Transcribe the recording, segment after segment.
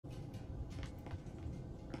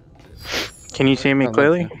Can you see me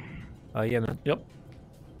clearly? Yeah, man. Yep.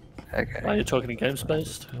 Okay. Are you talking in game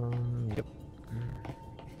space? Yep.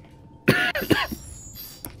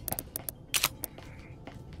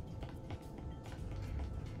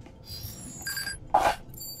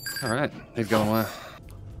 Alright, he's going where?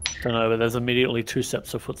 Don't know, but there's immediately 2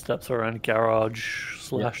 sets of footsteps around garage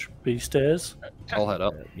 / B stairs. I'll head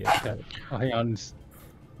up. Yeah. Okay. Oh, hang on.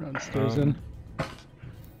 Run stairs in.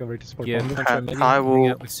 Go ready to support Yeah, Bongo. Poncho, maybe I hang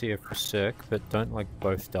will- out with Sia for a sec, but don't like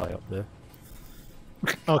both die up there.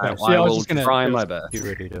 Okay, I so yeah, I was will just gonna try my best. Get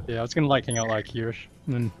ready to. Yeah, I was gonna like hang out like here-ish,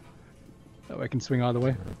 and then that way I can swing either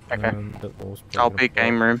way. Okay. The wall's I'll probably be gonna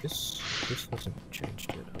game block. room. This hasn't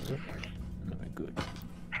changed yet, has it? No, good.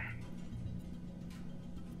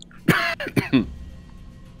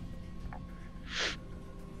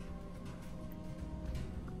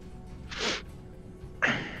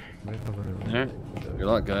 Alright. Good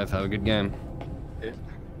luck, guys. Have a good game.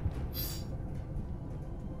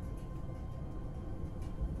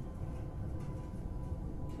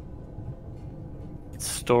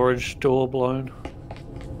 Storage door blown.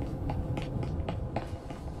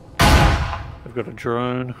 I've got a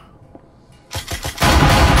drone.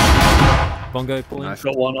 Bongo pulling. Nice.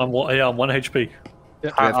 Got one. I'm 1 HP.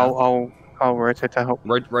 I'll rotate to help.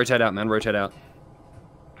 Rotate out, man. Rotate out.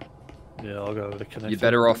 Yeah, I'll go with the connector.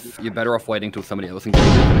 You're better off waiting till somebody else engages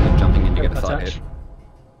and jumping in to get a side hit.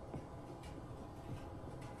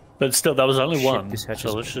 But still, that was only Shit, one, this hatch so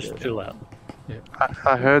is let's just good. chill out.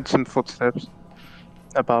 I heard some footsteps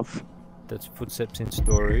above. That's footsteps in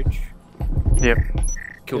storage. Yep.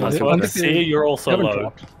 Kill Yeah, my they- two I others. think they- See, you're They also haven't low.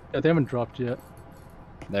 dropped. Yeah, they haven't dropped yet.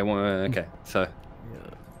 They won't. Okay, so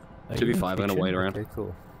Are To be you in fair, I'm gonna kitchen? wait around. Okay,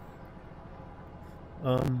 cool.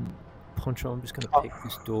 Poncho, I'm just gonna pick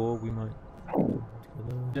this door. We might.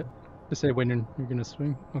 Yep. Just say when you're gonna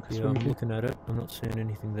swing. Okay, Yeah, swing. I'm Okay. looking at it. I'm not seeing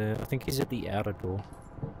anything there. I think he's at the outer door.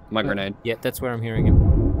 my grenade. Yeah, that's where I'm hearing him.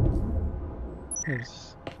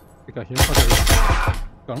 There's the guy here. Okay.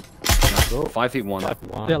 Go on. Oh, 5 feet 1.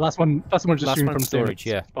 5-1. Yeah, last one just Last shooting one from storage,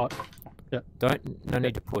 yeah. spot. No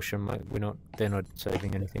need to push him. Like, they're not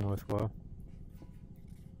saving anything worthwhile.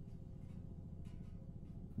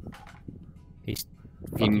 He's.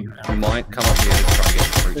 He might come up here to try and get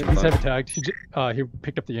through to He's the heavy boat. tagged. He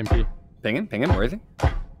picked up the MP. Ping him, ping him. Where is he?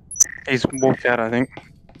 He's walked out, I think.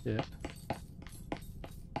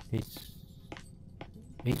 He's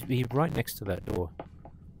right next to that door.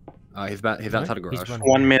 He's No, outside the he's garage. running.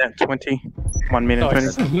 1 minute 20. 1 minute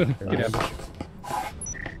 20. Get out.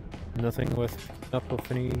 Nothing worth up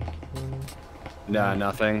off any. Nah,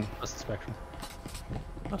 nothing. That's the spectrum.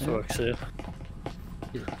 That's works here.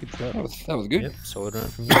 Yeah, good stuff. That was good. Yep, solid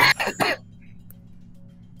round from you.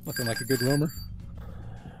 Looking like a good roamer.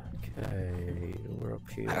 Okay, we're up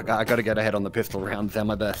here. I gotta get ahead on the pistol rounds. They're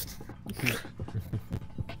my best.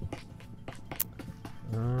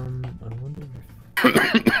 I wonder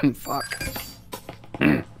if. Fuck.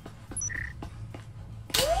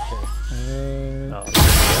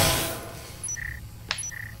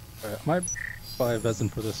 Alright, might buy a Vezin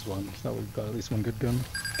for this one, so we've got at least one good gun.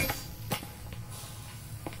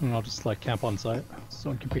 And I'll just like camp on site, so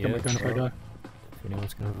someone can pick up my gun if I die. If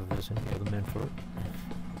anyone's gonna have a vision, you're the man for it.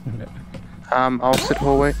 I'll sit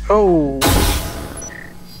hallway. Oh!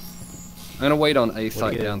 I'm gonna wait on a What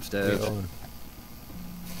site are you downstairs. going?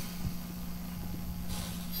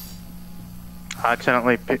 I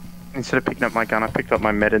accidentally instead of picking up my gun, I picked up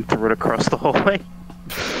my med and threw it across the hallway.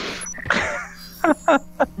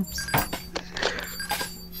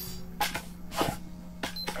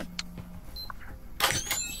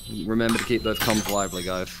 Remember to keep those comms lively,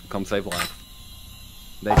 guys. Comms save live.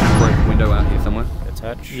 They just broke a window out here somewhere.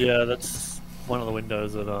 Attach. Yeah, that's one of the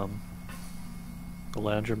windows at the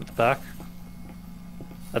lounge room at the back.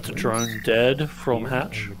 That's a drone dead from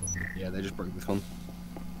hatch. Yeah, they just broke this one.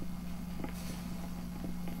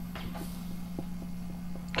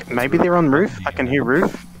 Maybe they're on roof. I can hear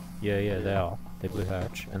roof. Yeah, they are. They blew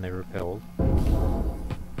hatch and they repelled.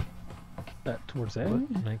 That towards A?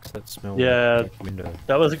 What makes that smell Yeah. like window?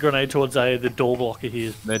 That was a grenade towards A. The door blocker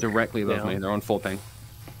here. They're directly above Down. me. They're on 4 ping.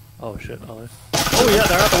 Oh shit! Oh yeah,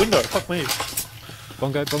 they're out the window. Fuck me.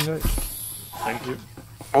 Bongo. Thank you.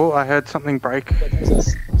 Oh, I heard something break.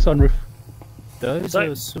 Sunroof. Those Is that are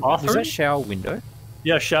was bathroom? that shower window?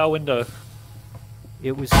 Yeah, shower window.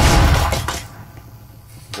 It was.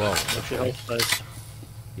 Whoa. Actually, hold space.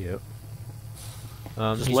 Yep.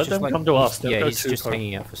 Just he's let them come to us. They'll Yeah, go he's too just far.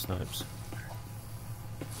 hanging out for snipes.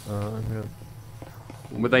 I'm gonna.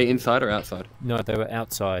 Were they inside or outside? No, they were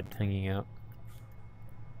outside hanging out.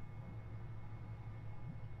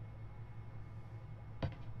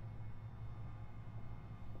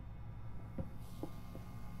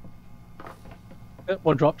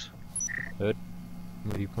 One dropped. Where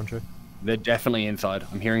do you, Poncho? They're definitely inside.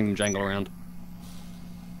 I'm hearing them jangle around.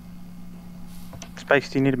 Space,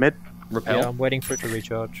 do you need a med? Repel. Yeah, I'm waiting for it to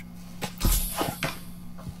recharge.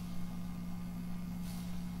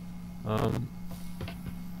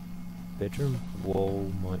 Bedroom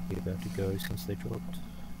wall might be about to go since they dropped.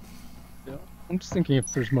 Yeah. I'm just thinking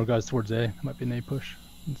if there's more guys towards A, it might be an A push.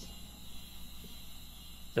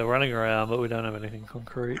 They're running around, but we don't have anything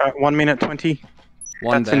concrete. 1 minute 20.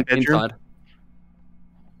 One That's in there, bedroom. inside.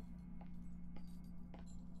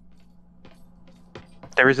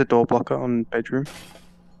 There is a door blocker on bedroom.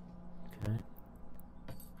 Okay.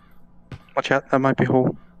 Watch out, that might be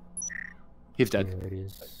hall. He's dead. There it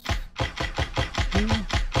is.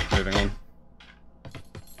 Moving on.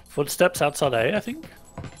 Footsteps outside A, I think.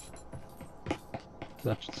 Is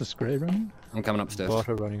that just a spray running? I'm coming upstairs.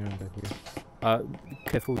 Barter running around back here.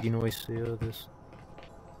 Careful, you know, see this.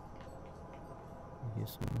 Here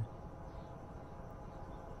somewhere.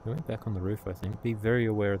 They went back on the roof, I think. Be very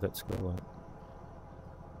aware of that skylight.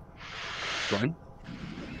 Drone?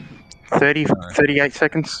 30, No. 38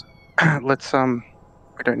 seconds. Let's, we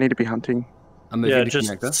don't need to be hunting. I'm moving Yeah, to just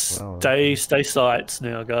connector. Wow. stay sights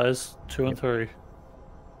now, guys. 2 and 3.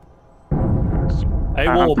 A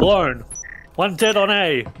Uh, wall blown. One dead on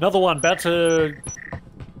A. Another one about to.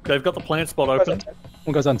 They've got the plant spot open.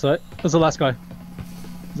 One guy's on site. There's the last guy.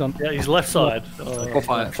 He's on. Yeah, he's left side. Four,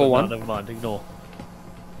 five, actually, 4-1. no, never mind. Ignore.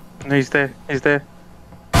 He's there, he's there.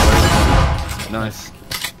 Nice.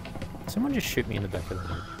 Someone just shoot me in the back of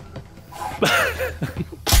the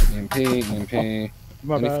head. EMP.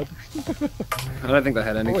 My bad. I don't think they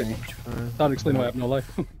had anything. Can't explain why I have no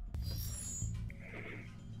life.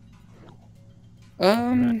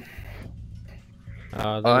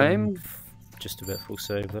 That I'm- one just about full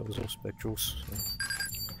save. That was all spectrals.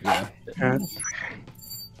 So. Yeah.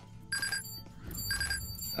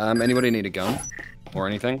 Anybody need a gun or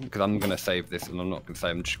anything? Because I'm gonna save this, and I'm not gonna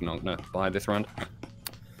save. I'm just gonna buy this round.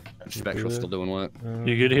 Spectral's still doing work.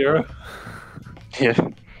 You good, hero? Yeah.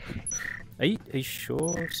 Are you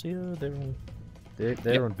sure, Sia?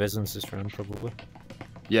 They're on Vezins this round, probably.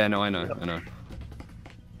 Yeah, no, I know.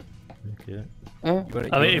 Okay. I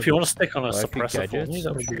mean, if you want to stick on a Life suppressor for me, gadgets,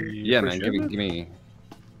 that would be. Yeah, man, appreciated. give me.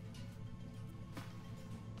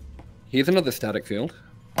 Here's another static field.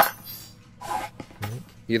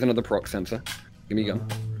 Here's another proc sensor. Give me a gun.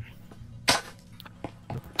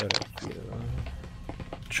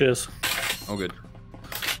 Cheers. Oh, good.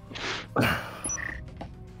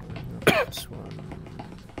 This one.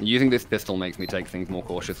 Using this pistol makes me take things more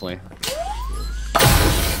cautiously.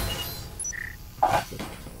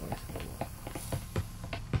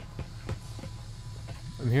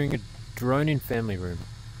 I'm hearing a drone in family room.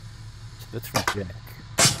 So that's from Jack.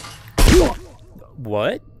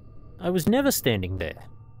 What? I was never standing there.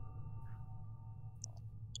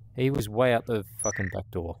 He was way out the fucking back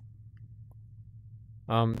door.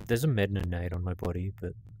 There's a med and a nade on my body,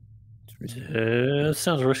 but it's risky. Yeah,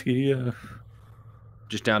 sounds risky. Yeah.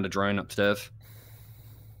 Just down to drone upstairs.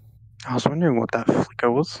 I was wondering what that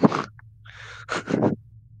flicker was.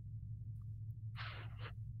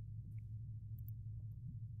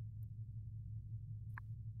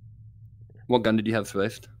 What gun did you have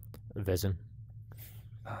first? Vezin.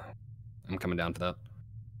 I'm coming down to that.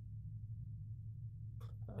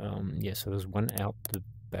 Yeah, so there's one out the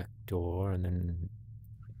back door, and then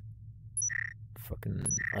fucking,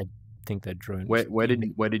 I think that drone. Where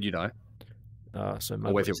did you die? So my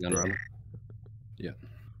Or where's your body's gun dead. rather? Yeah.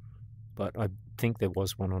 But I think there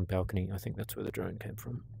was one on balcony. I think that's where the drone came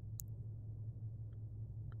from.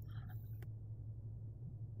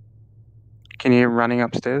 Can you hear running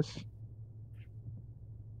upstairs?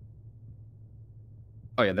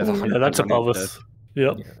 Oh yeah, there's a Yeah, 100 that's running above upstairs. us.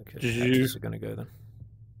 Yep. Yeah, okay. Did Hatches you- are gonna go then.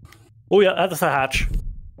 Oh yeah, that's a hatch.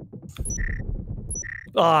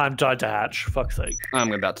 Oh, I'm died to hatch. Fuck's sake.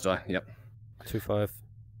 I'm about to die. Yep. 2-5.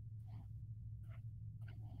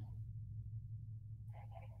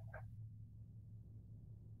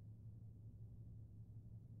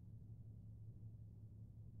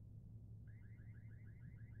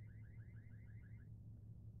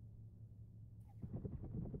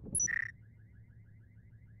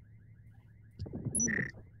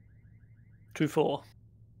 Two, 4.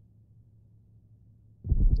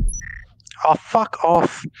 Oh, fuck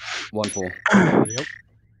off. 1-4. Yep.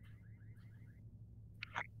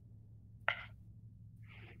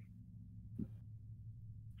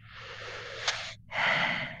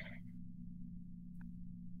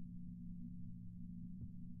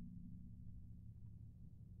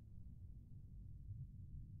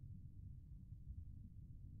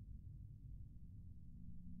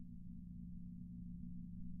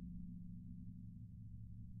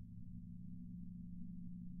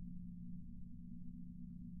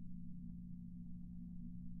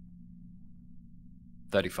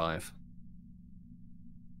 35.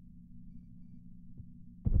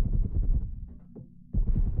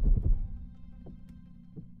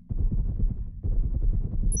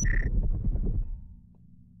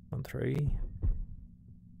 On 3.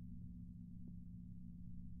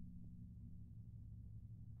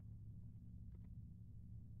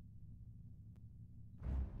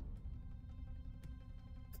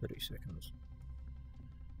 Seconds.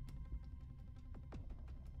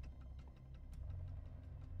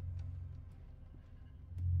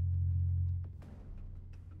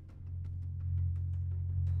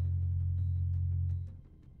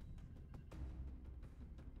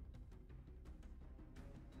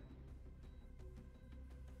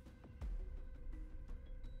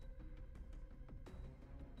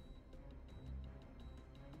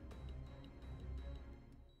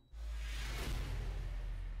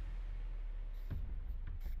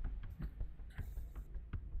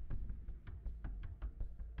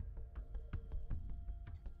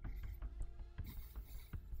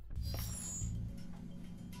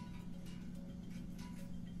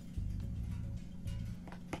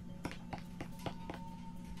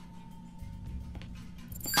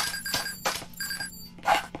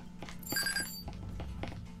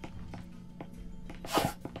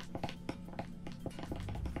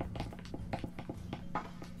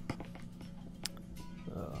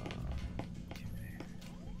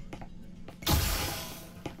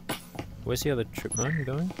 Where's the other trip mine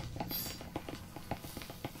going?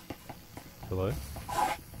 Hello?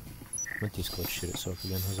 My Discord shit itself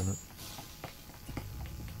again, hasn't it?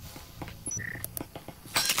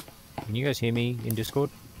 Can you guys hear me in Discord?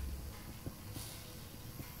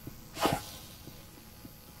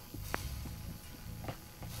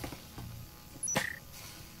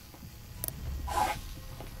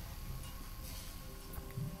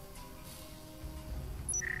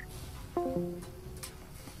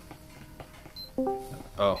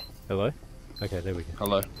 Oh. Hello? Okay, there we go.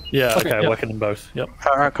 Hello. Yeah, okay, yep. working them both. Yep.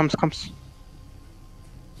 Alright, comes.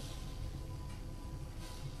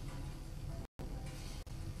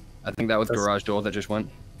 I think that was the garage door that just went.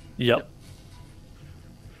 Yep.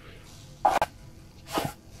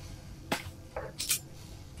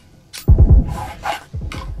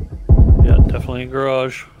 Yeah, definitely a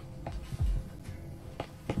garage.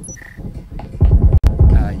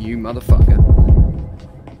 You motherfucker.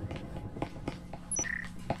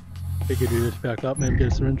 Figured you just back up, maybe get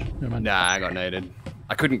a syringe. Never mind. Nah, I got naded.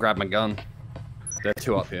 I couldn't grab my gun. They're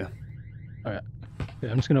two up here. Alright. Yeah,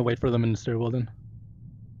 I'm just gonna wait for them in the stairwell then.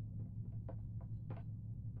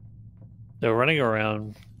 They're running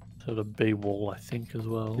around to the B wall, I think, as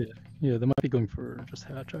well. Yeah. Yeah, they might be going for just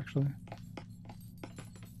hatch actually.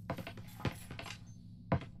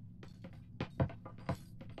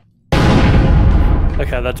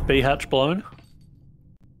 Okay, that's B hatch blown.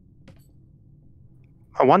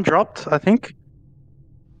 One dropped, I think.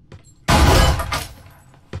 Very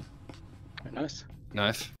nice.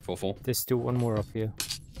 Nice. 4-4. There's still one more up here.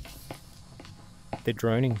 They're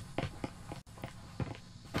droning.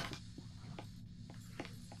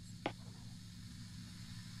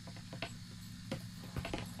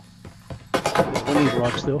 One in the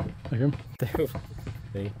garage still. I hear him.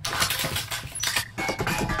 They-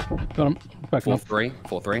 Got him. Back up. 4-3.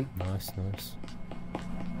 4-3. Nice, nice.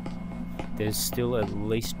 There's still at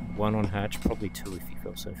least one on hatch, probably two if you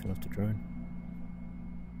felt safe enough to drone.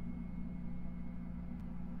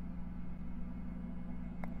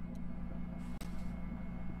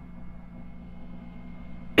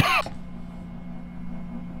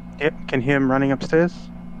 Yep, can hear him running upstairs.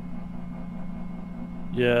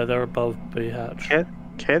 Yeah, they're above B hatch.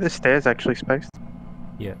 Okay, the stairs actually spaced.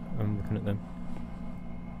 Yeah, I'm looking at them.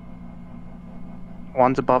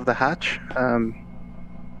 One's above the hatch.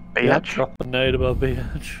 B Yeah, hatch. drop a nade above B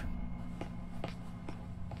hatch.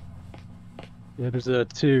 Yeah, there's a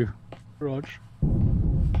 2 garage.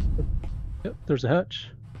 Yep, there's a hatch.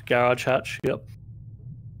 Garage hatch, yep.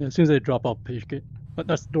 Yeah, as soon as they drop off page gate. But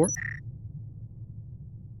that's the door.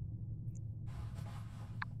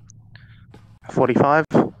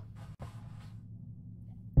 .45.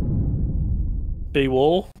 B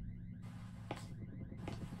wall.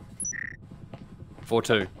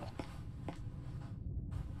 4-2.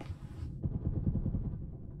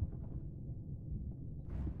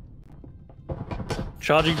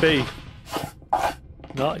 Charging B.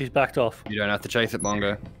 No, he's backed off. You don't have to chase it,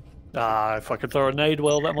 Bongo. Ah, if I could throw a nade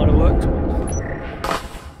well, that might have worked.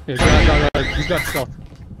 Yeah, he's got stealth.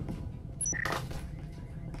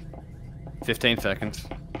 15 seconds.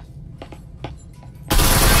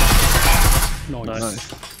 Nice.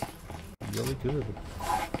 Nice. Really good.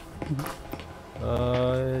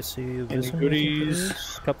 I see a Vezin. goodies?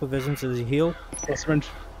 Couple of Vezins as a heal. Yeah, syringe.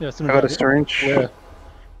 Yeah, I syringe. got a syringe. Yeah.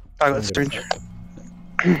 I got a syringe.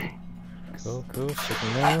 Cool, cool.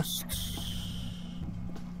 Second last.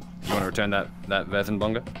 You want to return that Vezin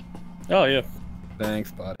bonga? Oh yeah.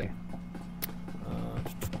 Thanks, buddy.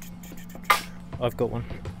 I've got one.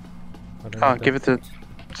 I don't Oh, know give it to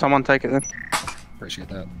someone. Take it then. Appreciate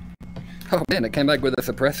that. Oh man, it came back with a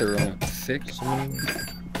suppressor on it. Sick. Someone...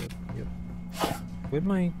 Yep. Where'd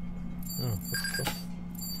my... Oh, what the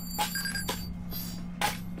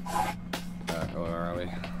fuck? Where are we?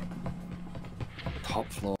 Top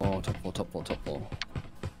floor, top floor, top floor, top floor.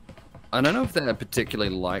 I don't know if they're particularly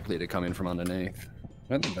likely to come in from underneath.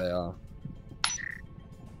 I don't think they are.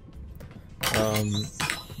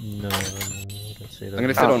 No, I don't see that. I'm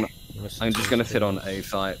gonna sit on. Unless I'm it's just gonna sit on upstairs. A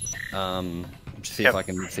site. See Yep. if I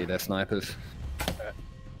can see their snipers.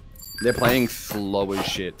 They're playing slow as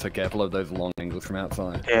shit, so careful of those long angles from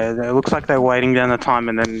outside. Yeah, it looks like they're waiting down the time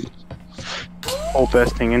and then all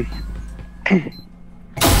bursting in.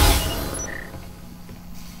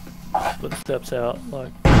 Footsteps out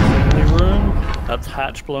like family room. That's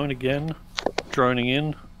hatch blown again. Droning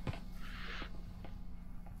in.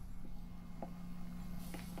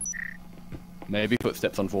 Maybe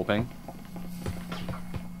footsteps on 4 ping.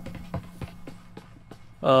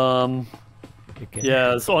 Again.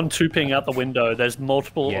 Yeah, it's on 2 ping out the window. There's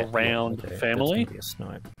multiple Yeah, around okay, family. That's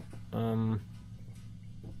gonna be a snipe.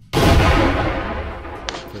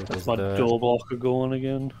 Okay, That's there's my the- door blocker going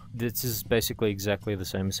again. This is basically exactly the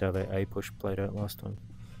same as how the A push played out last time.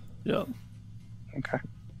 Yeah. Okay.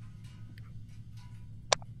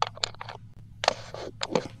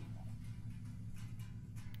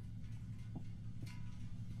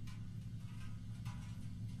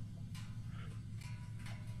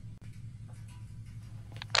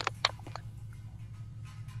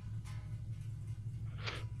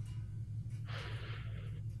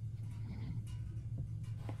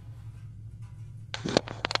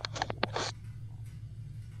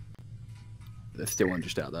 There's still one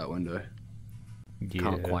just out that window. Yeah,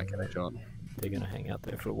 Can't quite get a shot. they're gonna hang out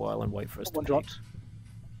there for a while and wait for us to One peek. dropped.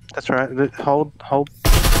 That's right. Hold.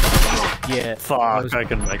 Yeah, Fuck, I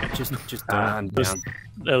can make it. just Down, don't. down.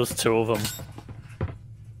 There was 2 of them.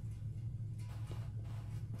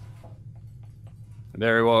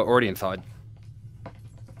 They're already inside.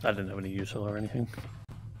 I didn't have any use or anything.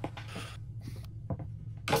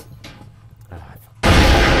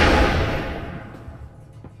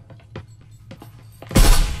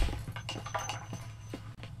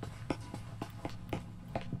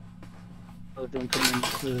 Everyone coming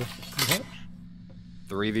into the hatch.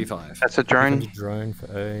 3v5. That's a drone. Drone for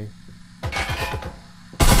A.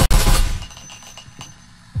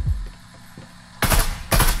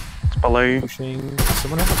 It's below you. Pushing.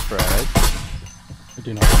 Someone have a frag. I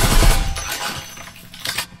do not.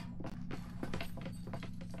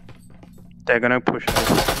 They're gonna push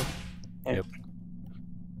us. Yep.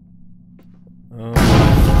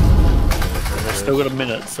 They've still got a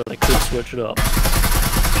minute, so they could switch it up.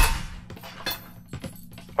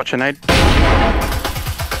 Watch your nade.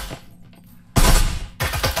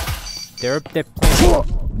 They're planted.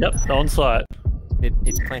 Yep, they're on site.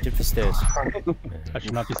 It's planted for stairs. I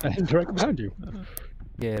should not be standing directly behind you.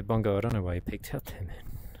 Yeah, Bongo, I don't know why you peeked out there, man.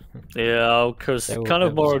 Yeah, because They were- kind that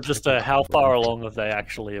of was more just a expected. how far along have they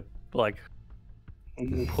actually like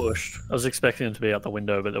pushed. I was expecting them to be out the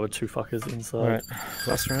window, but there were 2 fuckers inside. Alright,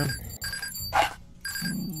 last round.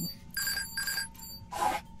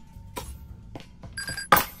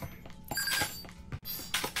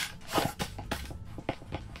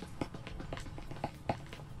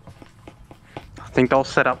 I think they'll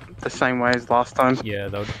set up the same way as last time. Yeah,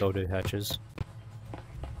 they'll do hatches.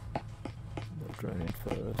 They'll drone in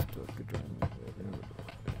first. Do a good drone.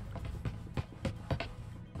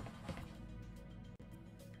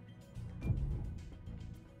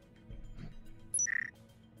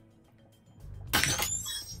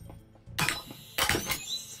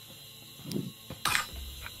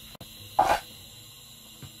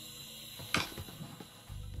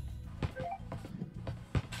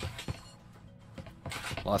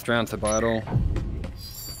 Last round, so buy it all.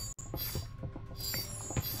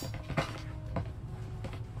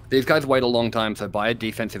 These guys wait a long time, so buy a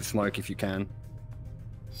defensive smoke if you can.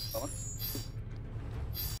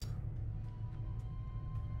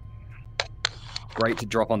 Great to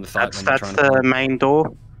drop on the site when you're That's trying to. the main door.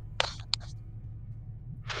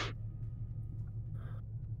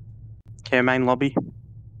 Yeah, main lobby.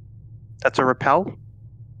 That's a rappel.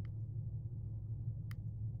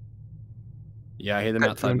 Yeah, I hear them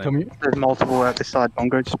outside. Them Mate. coming. There's multiple out this side.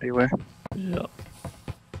 Bongo, just be aware. Yeah.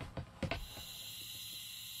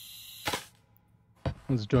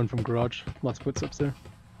 There's a drone from garage. Lots of footsteps there.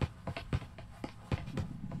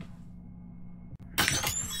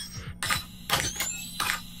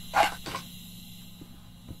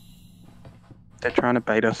 They're trying to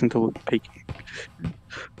bait us into the peak.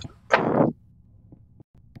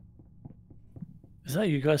 Is that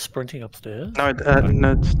you guys sprinting upstairs? No,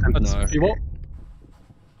 no, it's them. No. You what?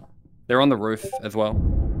 They're on the roof as well.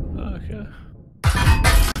 Okay.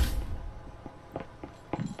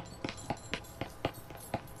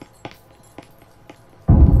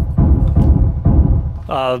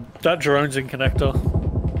 That drone's in connector.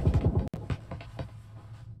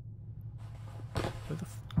 Where the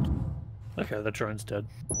okay, that drone's dead.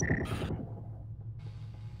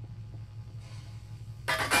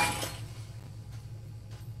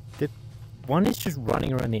 One is just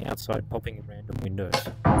running around the outside, popping in random windows.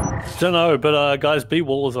 Don't know, but guys, B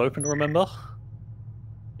wall is open. Remember?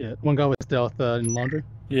 Yeah, one guy was stealth in laundry.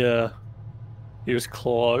 Yeah, he was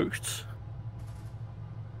cloaked.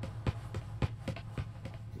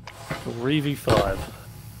 3v5.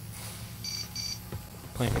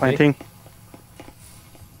 Planting.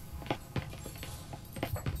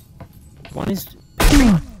 One is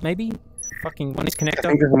maybe fucking one is I think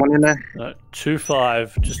connector. there's one in there. No,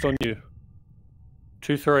 2-5, just on you.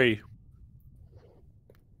 2-3.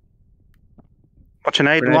 Watch an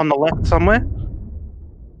aid Grenade. on the left somewhere.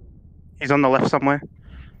 He's on the left somewhere.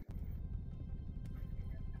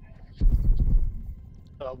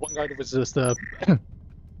 One guy that was just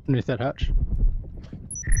underneath that hatch.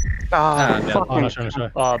 Ah, yeah. fucking. Oh, no,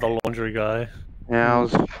 sorry. Ah, the laundry guy. Yeah, I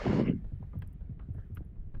was.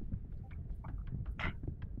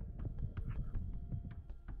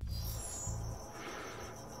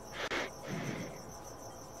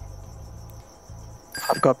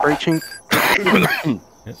 I've got breaching. Okay,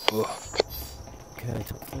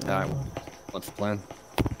 Alright, what's the plan?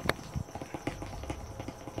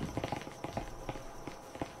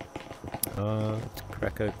 let's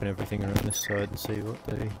crack open everything around this side and see what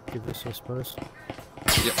they give us, I suppose.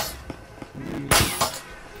 Yep.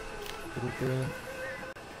 Little bit.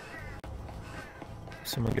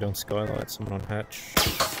 Someone get on skylight, someone on hatch.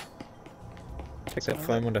 Take that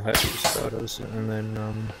flame onto hatch for starters, and then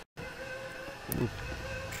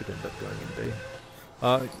should end up going in B.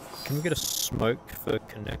 Can we get a smoke for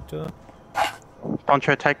connector?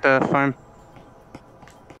 Poncho, take the foam.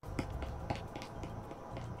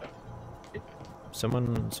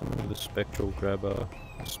 Someone with a spectral grab a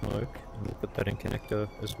smoke, and we'll put that in connector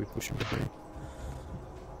as we push into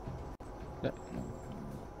B.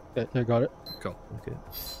 Yeah, got it. Cool. Okay.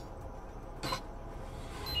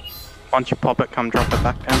 Once you pop it, come drop it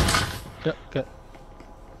back down. Yep, okay.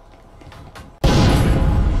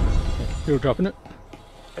 You're dropping it?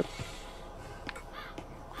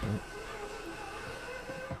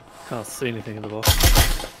 Can't see anything in the box.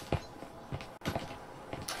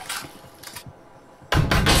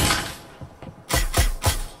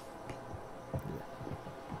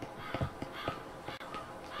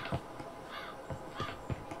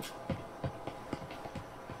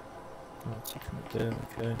 That's it right there.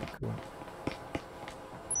 Okay, cool.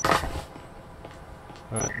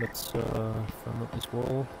 Alright, let's firm up this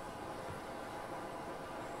wall.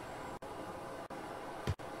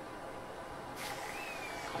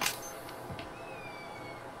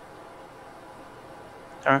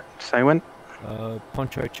 Alright, say when.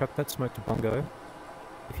 Poncho, chuck that smoke to Bongo.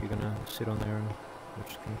 If you're gonna sit on there and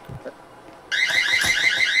watch the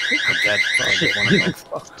I'm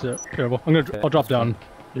dead. Terrible. I'll drop down.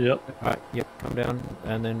 Yep. Alright, yep, come down,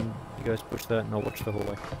 and then you guys push that, and I'll watch the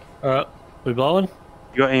hallway. Alright, we blowing?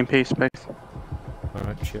 You got EMP space.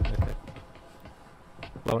 Alright, shit, okay.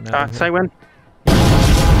 Blow it now. Alright, say when.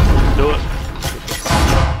 Do it.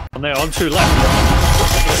 On there, on 2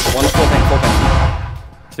 left. One 4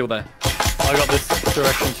 Still there. I got this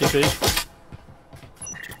direction, TP.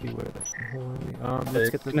 Just be aware of that hallway. Let's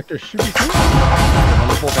get the Connector should be cool.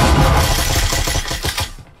 One 4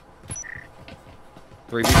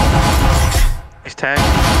 3 He's tagged.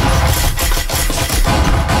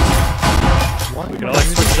 We can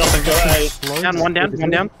always switch it up and go A. Down, one down, one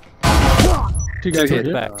down. Two guys hit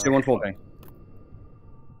here. back. 2 1 4 bang.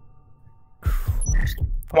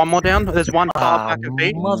 One more down. There's one far back of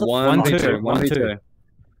B. 1 2, 2 1 1 2. 2.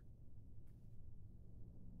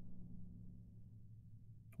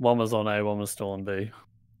 One was on A, one was still on B.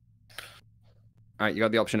 Alright, you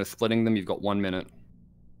got the option of splitting them. You've got 1 minute.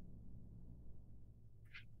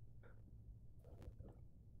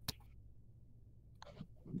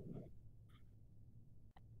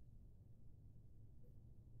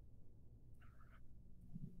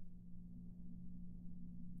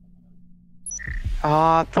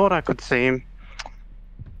 Ah, I thought I could see him.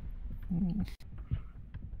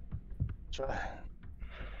 Try.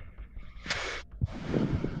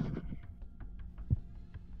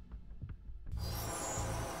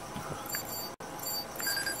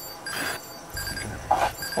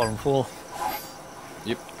 Bottom floor.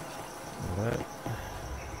 Yep. Alright.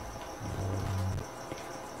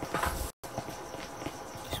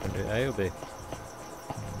 Just want to do A or B?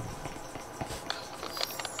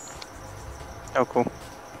 Oh, cool.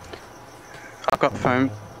 I've got foam.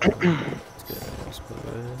 Let's go, I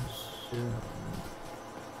suppose. Yeah.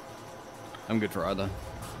 I'm good for either.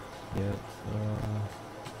 Yeah.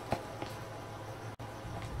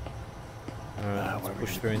 Alright, let's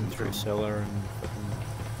push through cellar and fucking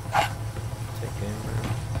take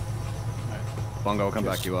camera. Bongo will come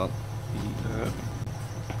back you up. Yeah,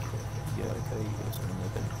 okay, you guys are in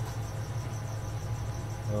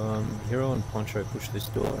there. Hero and Poncho push this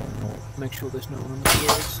door and I'll make sure there's no one on the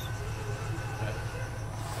stairs.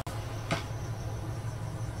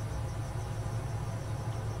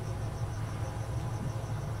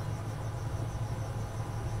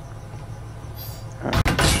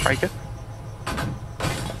 Break it.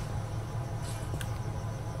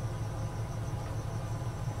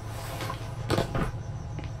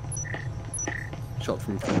 Shot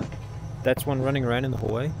from front. That's one running around in the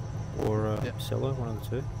hallway, or Yep. cellar, one of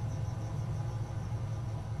the two.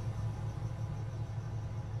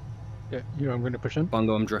 Yeah, you. I'm going to push in.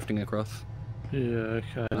 Bongo, I'm drifting across. Yeah,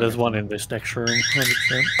 okay. There's one in this next room,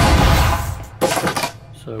 100%.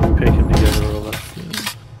 So we're picking together all that.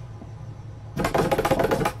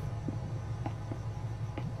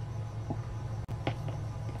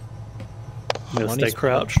 I'm gonna One stay is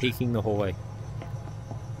crouched. peeking the hallway.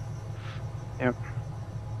 Yep.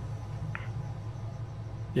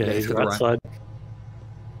 Yeah, Yeah, he's to the right. outside.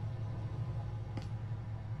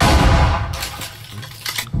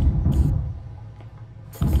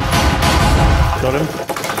 Got him.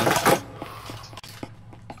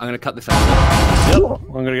 I'm gonna cut this out. Yep.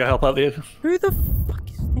 I'm gonna go help out there. Who the fuck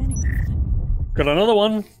is standing there? Got another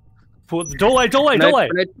one. Put the doorway. Grenade,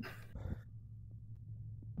 grenade.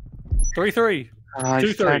 3-3.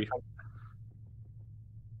 He's 2-3. tagged.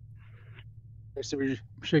 Okay, so we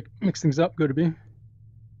mix things up. Go to B.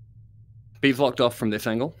 B's locked off from this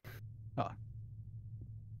angle.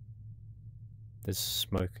 There's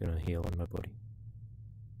smoke and a heal on my body.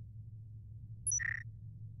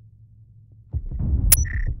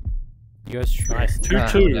 You guys should... Nice. yeah.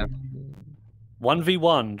 2-2.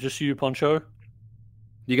 1v1. Just you, Poncho.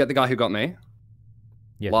 You get the guy who got me.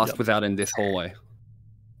 Yeah. Last without in this hallway.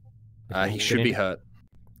 Okay, He get should be in- hurt.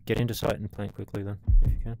 Get into sight and plant quickly then,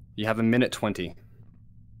 if you can. You have a minute 20.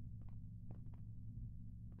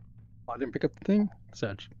 I didn't pick up the thing.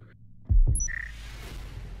 Sedge.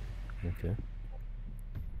 Okay.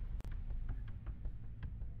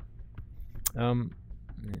 Yeah.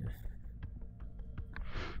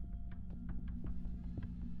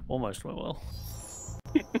 Almost went well.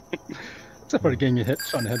 Except for getting your hit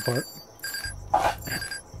on the head part.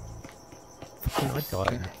 Fucking, I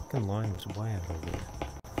died. The fucking line was way out over there.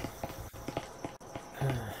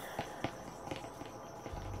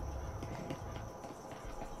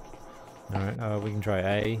 Alright, we can try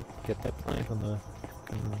A. Get that plant on the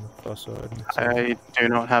far side. I do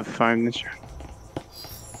not have foam this year.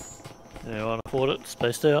 Yeah, I afford it.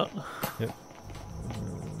 Spaced out. Yep.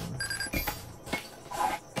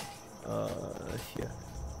 Yeah.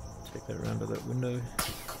 Take that around to that window.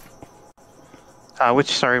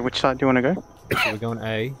 Which side do you want to go? So we're going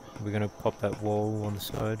A. We're gonna pop that wall on the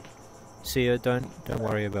side. Sia, don't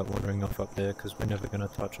worry about wandering off up there because we're never gonna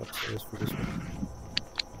touch upstairs for this one.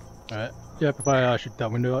 Alright. Yep, if I shoot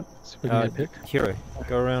that window out, see if we can get a pick. Hero,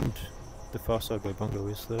 go around the far side where Bungo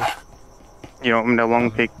is there. You want me to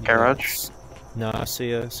long peek garage? Nah,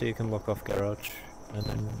 Sia can lock off garage. And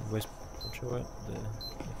then where's Poncho at? There.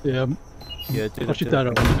 Yeah, Yeah, do I'll that. shoot do that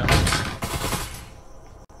that. out window.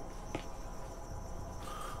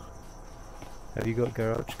 Have you got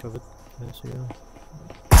garage covered? There, Sia?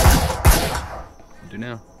 Do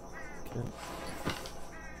now. Okay.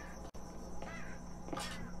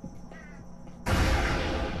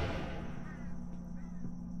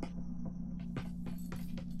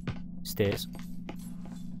 Stairs.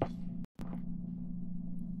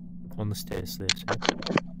 On the stairs there, Sia.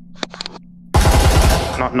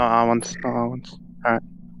 Not R1s, not R1s. Alright.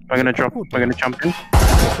 We're gonna drop, we're gonna jump in.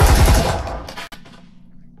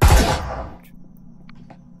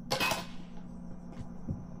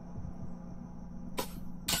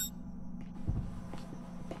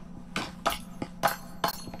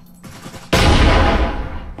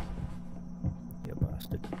 You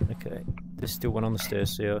bastard. Okay. There's still one on the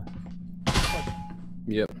stairs, Sia.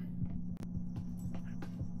 Yep.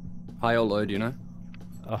 High or low, do you know?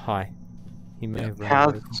 Hi. He may have run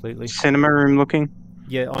How's away completely. cinema room looking?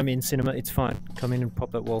 Yeah, I'm in cinema. It's fine. Come in and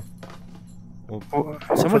pop that wall. Or Oh,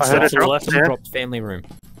 someone I heard a dropped, drop someone there. dropped family room.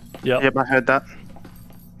 Yep. Yep, I heard that.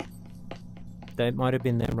 They might have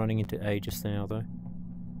been there running into A just now, though.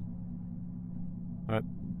 Alright,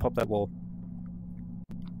 pop that wall.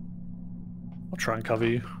 I'll try and cover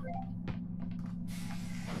you.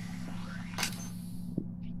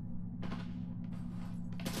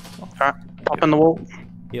 Alright, pop in the wall.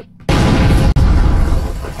 Yep.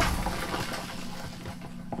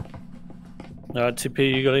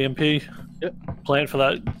 TP, you got EMP? Yep. Plant for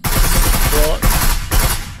that. Right.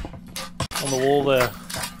 On the wall there.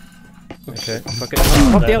 Okay, fuck it.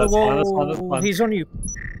 Pop the No, other that's fine, that's fine, wall! that's fine. He's on you!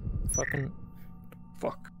 Fucking...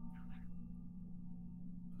 Fuck.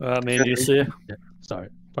 Man, do you see? Yeah. Sorry.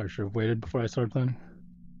 Probably should have waited before I started playing.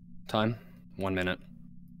 Time? 1 minute.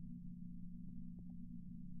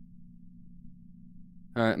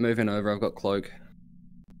 Alright, moving over. I've got cloak.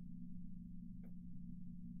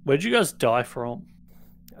 Where'd you guys die from?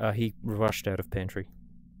 He rushed out of pantry.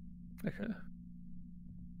 Okay.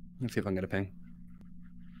 Let's see if I can get a ping.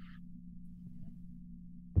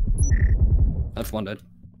 That's one dead.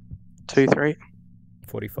 2, 3.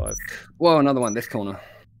 45. Whoa, another one. This corner.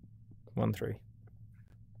 1, 3.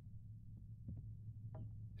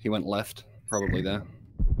 He went left. Probably there.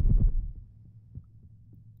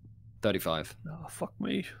 35. Oh, fuck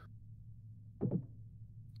me.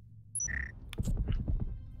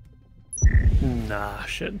 Nah,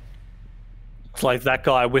 shit. It's like that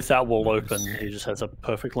guy with that wall open, he just has a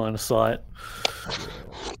perfect line of sight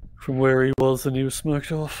from where he was and he was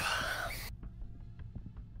smoked off.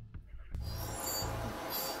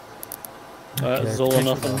 Alright, this is all or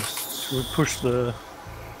nothing. We push the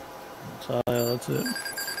tire, that's it.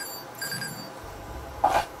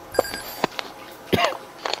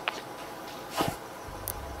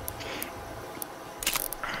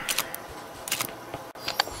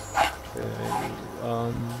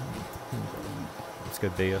 Let's go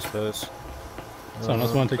B, I suppose. Someone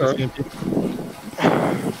else want to take this EMP?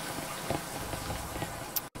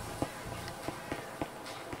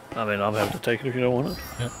 I mean, I'm happy to take it if you don't want it.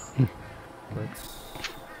 Let's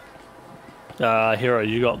Hero,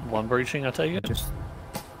 you got one breaching, I take it? just...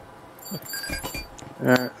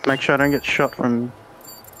 Make sure I don't get shot from...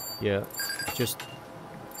 Yeah, just...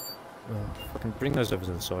 fucking bring those over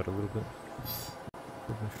to the side a little bit.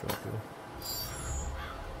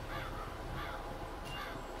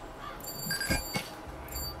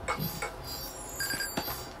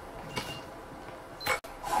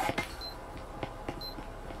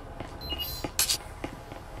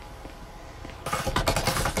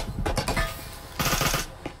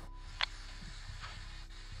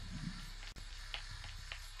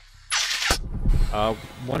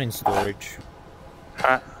 One in storage.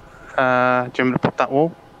 Alright, do you want me to pop that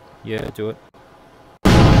wall? Yeah, do it.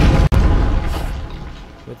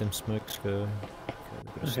 Where them smokes go?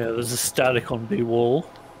 Okay, there's a static on B wall.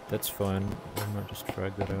 That's fine. I might just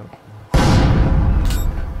drag that out.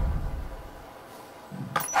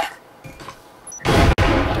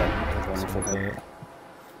 Wonderful. Go.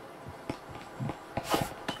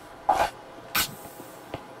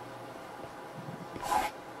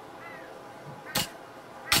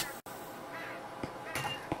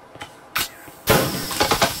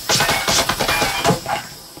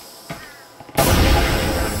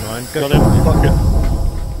 Got him. Fuck it.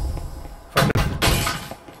 Fuck it.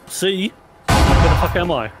 See? Where the fuck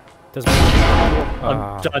am I? Doesn't matter. I'm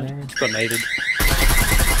Ah, done. man. Grenaded.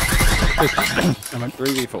 I went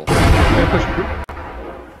 3v4. push through.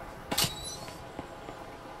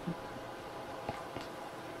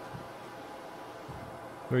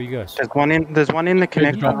 Where are you guys? There's one in the Here's the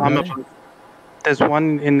connector. drop There's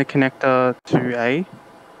one in the connector to A.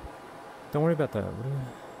 Don't worry about that.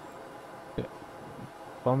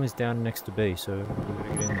 Bomb is down next to B, so we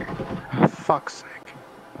gotta get in there. Fuck's sake.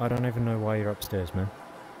 I don't even know why you're upstairs, man.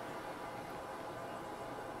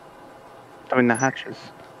 Doing the hatches.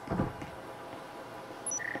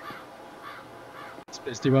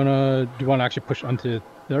 Space, do you wanna actually push onto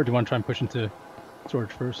there, or do you wanna try and push into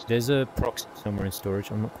storage first? There's a proxy somewhere in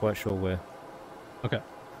storage. I'm not quite sure where. Okay.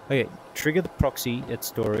 Okay, trigger the proxy at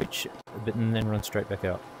storage, but and then run straight back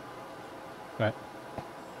out. Right.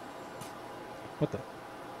 What the?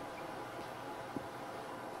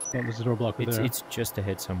 Oh, there's a door blocker there. It's just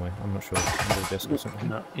ahead somewhere. I'm not sure. Under the desk or something.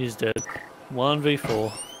 No, he's dead.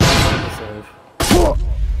 1v4. Save.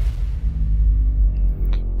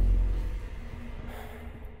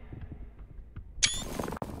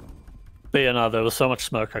 But yeah, no, there was so much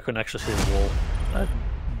smoke I couldn't actually see the wall. I had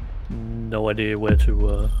no idea where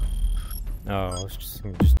to Oh, I was just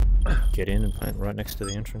thinking just get in and plant right next to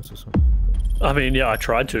the entrance or something. I mean, yeah, I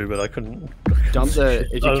tried to, but I couldn't. Jump the.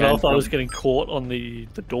 If I you don't know can, if I was jump- getting caught on the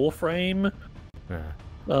door frame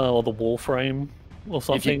or the wall frame or if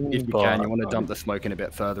something. you but can, you want to dump the smoke in a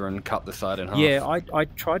bit further and cut the side in half. Yeah, I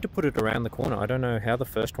tried to put it around the corner. I don't know how the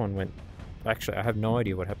first one went. Actually, I have no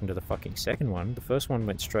idea what happened to the fucking second one. The first one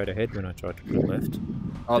went straight ahead when I tried to put it left.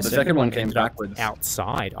 Oh, the second one came ended up backwards.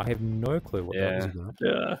 outside. I have no clue what that was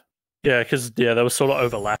about. yeah, because they were sort of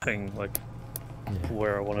overlapping, like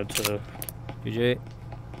where I wanted to. GG.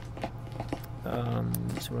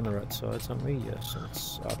 So we're on the right side, aren't we? Yes,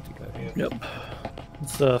 it's up to go. Yep.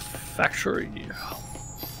 It's the factory.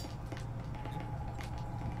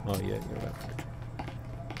 Oh yeah, you're right.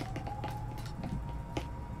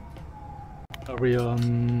 Are we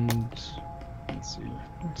on? Let's see.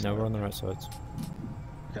 No, we're on the right sides.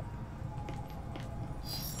 Okay.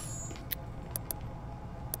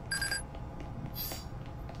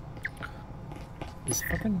 Is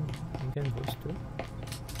fucking in-game voice too?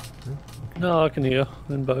 No, I can hear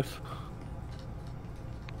in both.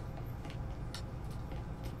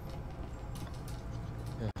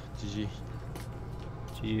 GG.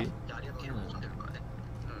 Gee.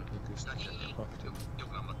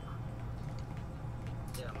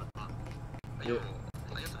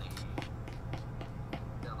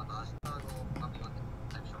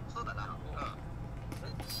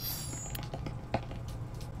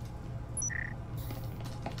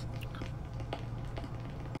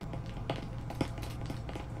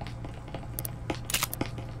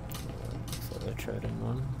 They're trading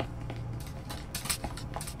one.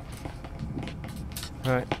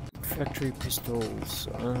 Alright, factory pistols.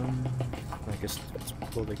 I guess that's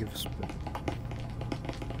all they give us. But...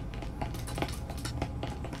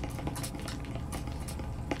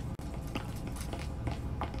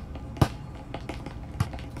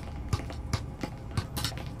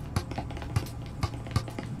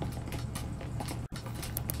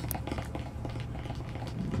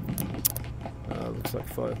 looks like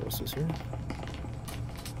 5 horses here.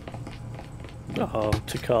 Oh,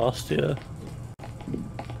 to cast, yeah.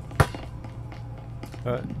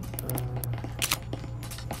 Alright,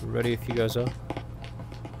 ready if you guys are.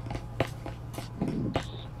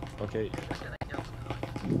 Okay.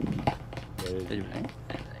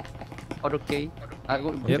 OK。あ、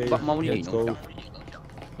ご、Yep. 守りでいい Let's の go.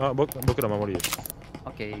 あ、僕ら守りです。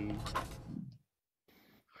?OK。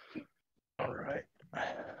 Alright.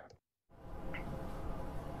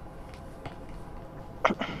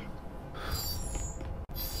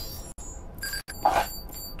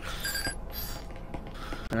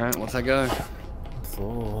 Alright, what's that go?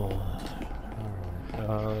 4.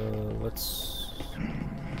 Alright, let's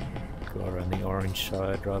go around the orange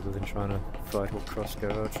side rather than trying to fight or cross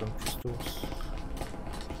garage on pistols.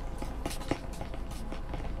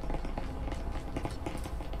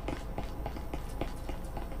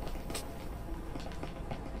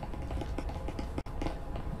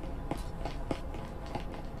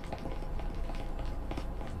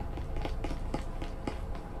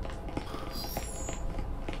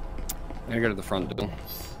 I'm gonna go to the front door.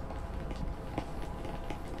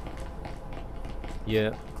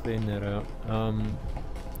 Yeah, clean that out.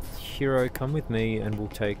 Hero, come with me and we'll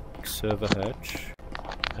take server hatch.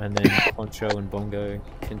 And then Poncho and Bongo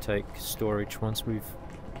can take storage once we've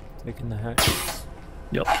taken the hatch.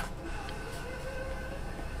 Yep.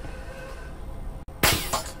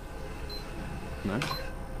 No?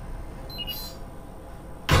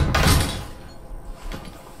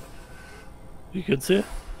 You could see it.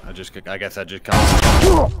 I guess I just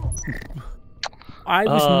can't. I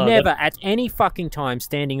was never at any fucking time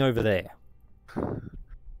standing over there.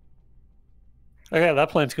 Okay, that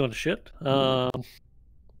plan's going to shit. Play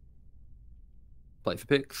for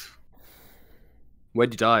picks.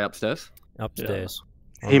 Where'd you die? Upstairs? Upstairs.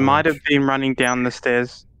 He might have been running down the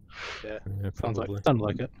stairs. Yeah, Sounds probably.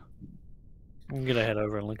 like it. I'm gonna head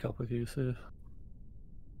over and link up with you, Sue.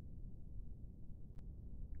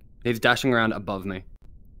 He's dashing around above me.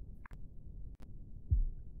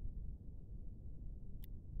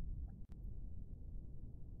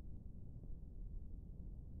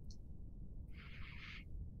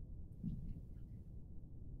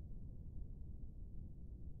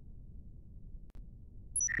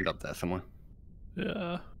 He's up there somewhere.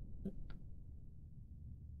 Yeah.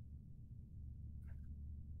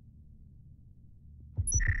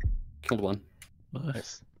 Killed one.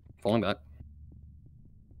 Nice. Falling back.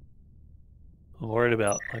 I'm worried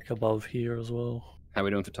about like above here as well. How are we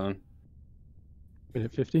doing for time?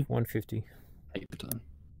 Minute 50. 150. 8 for time.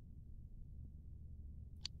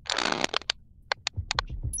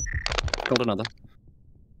 Killed another.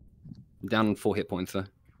 down 4 hit points though.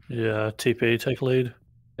 Yeah, TP, take lead.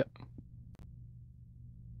 Yep.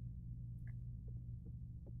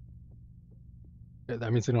 Yeah,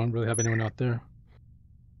 that means they don't really have anyone out there.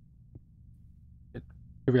 Do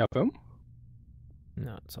we have him?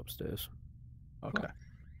 No, it's upstairs. Okay.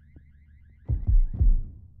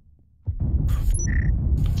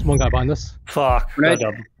 There's one guy behind us. Fuck. Right.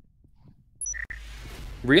 No dub.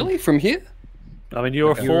 Really? From here? I mean,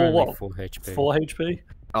 you're You're full only what? 4 HP. 4 HP?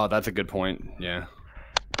 Oh, that's a good point. Yeah.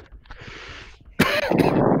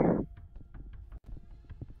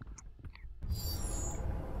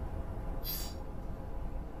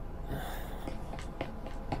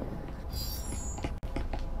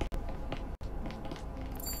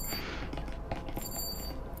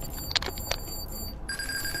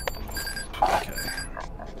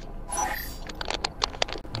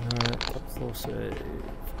 Top floor save.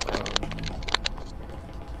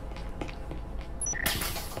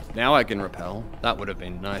 Now I can repel. That would have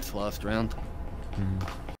been nice last round.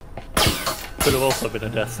 Could have also been a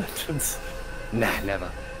death sentence. Nah,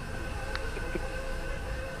 never.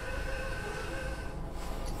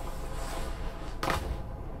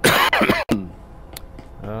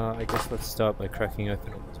 I guess let's start by cracking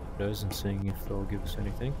open all the windows and seeing if they'll give us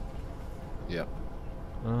anything. Yep.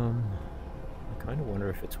 I kind of wonder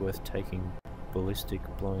if it's worth taking ballistic,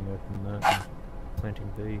 blowing open that, and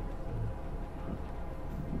planting B.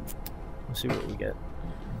 We'll see what we get.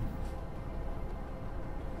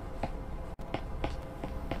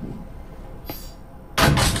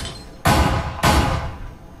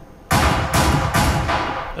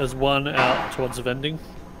 There's one out towards the vending.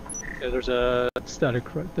 Yeah, there's a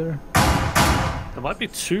static right there. There might be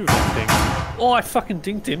 2 vending. Oh, I fucking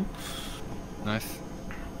dinked him. Nice.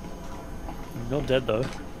 Not dead though.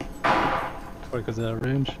 Probably because of that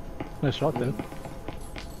range. Nice shot there.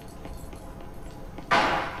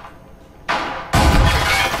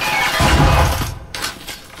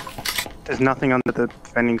 There's nothing under the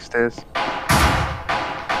vending stairs.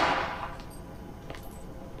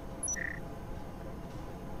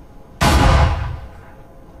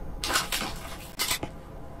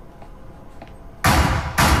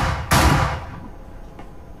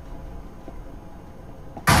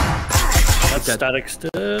 That static's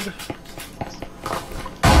dead.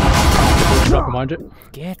 Drop behind it.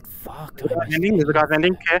 Get fucked. There's a guy vending. There's a guy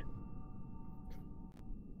vending. Care.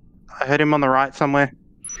 I heard him on the right somewhere.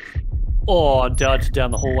 Oh, dodged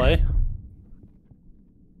down the hallway.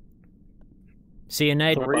 See you,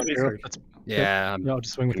 Nate. That's, Yeah, yeah, I'll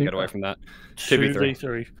just swing with can you. get away from that. 2v3.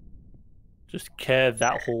 2v3. Just care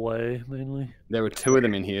that hallway mainly. There were 2 of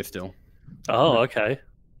them in here still. Oh, okay.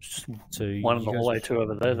 It's just So one in you the guys hallway, are- 2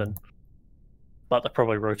 over there then. But they're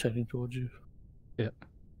probably rotating towards you. Yeah,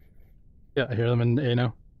 I hear them in A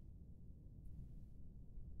now.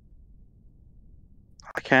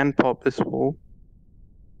 I can pop this wall.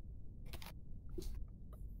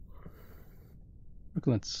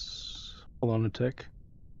 Let's hold on a tick.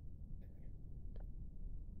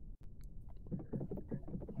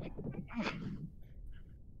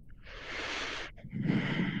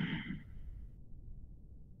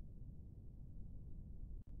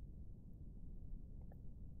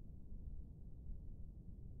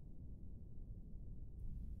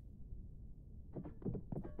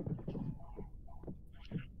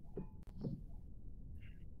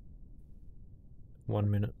 One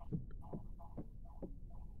minute.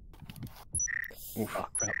 Oh,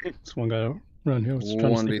 crap. There's one guy around here. Was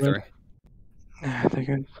trying to sneak 1v3. in. Yeah, they're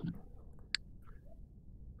good.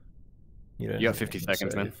 You don't You got have 50 anything to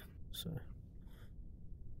seconds, man. save, So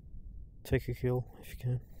take a kill if you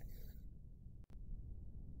can.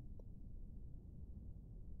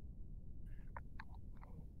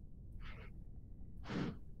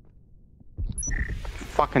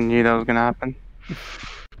 Fucking knew that was gonna happen.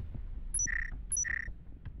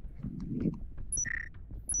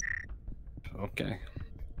 Okay.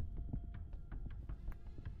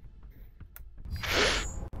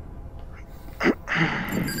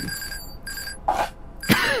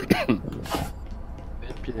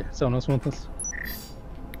 Yeah, someone else want this?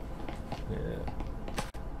 Yeah.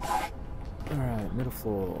 Alright, middle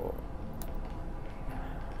floor.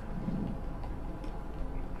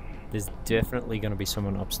 There's definitely going to be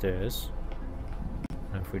someone upstairs. I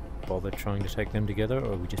don't know if we'd bother trying to take them together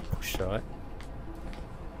or we just push site.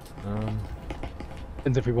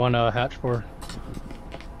 Depends if we want a hatch for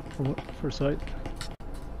site.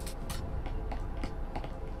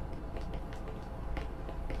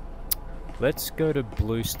 Let's go to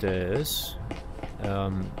blue stairs.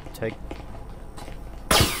 Take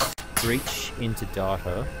breach into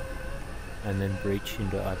data, and then breach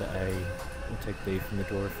into either A. We'll take B from the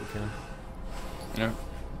door if we can. Yeah.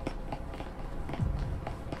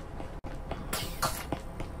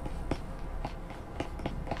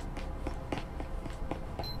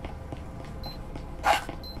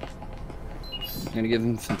 I'm gonna give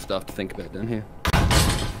him some stuff to think about down here.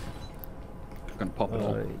 I'm gonna pop it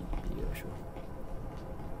all. Yeah, sure.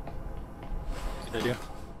 Good idea.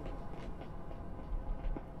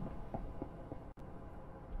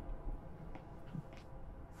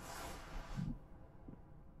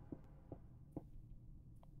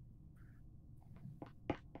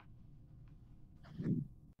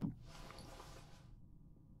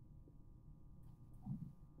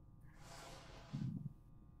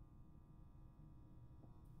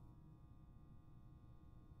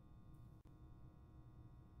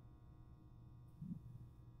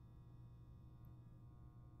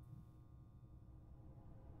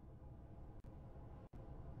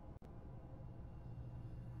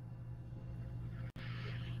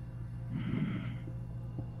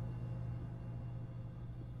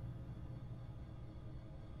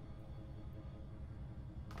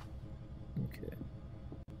 Okay.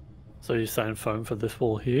 So you're saying phone for this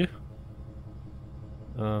wall here?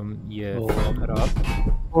 Yeah, Oh. foam it up.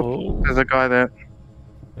 Oh. There's a guy there.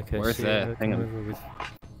 Okay, Where's so that? yeah, Hang come on. over with...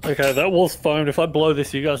 Okay, that wall's foamed. If I blow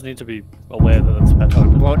this, you guys need to be aware that it's about to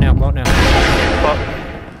open. Blow it now, blow it now.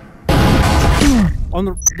 On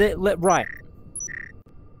the right.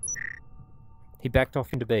 He backed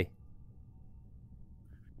off into B.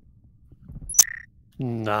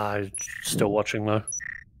 Nah, still watching though.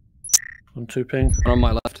 On 2 ping. One on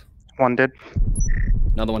my left. One dead.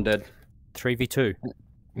 Another one dead. 3v2.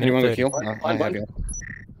 Anyone got Third. kill? I have you.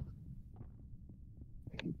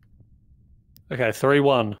 Okay,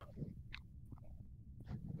 3-1.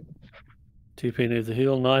 TP needs a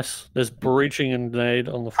heal. Nice. There's breaching and nade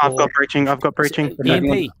on the floor. I've got breaching. I've got breaching.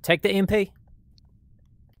 EMP. Take the EMP.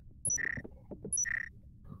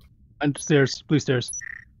 And stairs, blue stairs.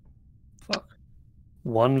 Fuck.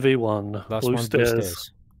 1v1. Last blue one, stairs. blue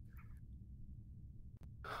stairs.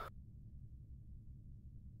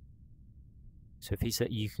 So if he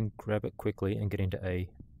said you can grab it quickly and get into A.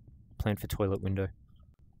 Plan for toilet window.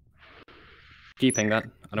 Can you ping that?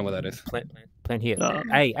 I don't know where that is. Plan here. No.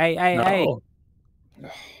 A. No.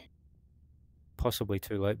 Possibly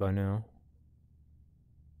too late by now.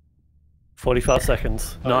 45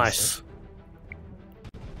 seconds. Nice.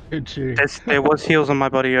 Good cheer. There was heals on my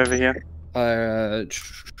body over here. That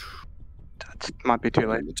Might be too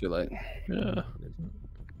late. Too late. Yeah.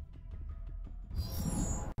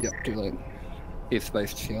 Yep, too late. Here's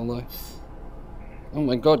space shield though. Oh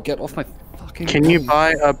my god, get off my fucking. Can you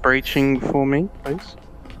body. buy a breaching for me, please?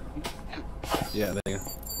 Yeah, there you go.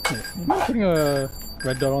 Am I putting a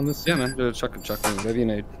red dot on this? Yeah, man, do a chuck, whatever you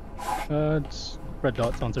need. It's red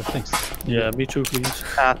dot sounds there. Thanks. Yeah, me too, please.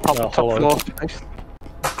 Top hello. floor, please.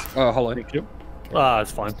 Oh, hello. Thank you. Ah,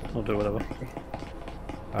 it's fine. I'll do whatever.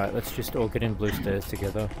 Alright, let's just all get in blue stairs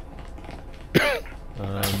together.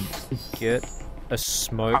 Get a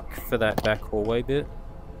smoke for that back hallway bit.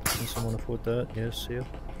 Can someone afford that? Yes, yeah.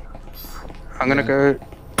 I'm gonna go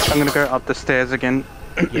up the stairs again.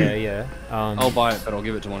 Yeah. I'll buy it, but I'll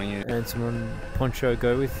give it to one of you. And someone, Poncho,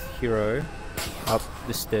 go with Hero up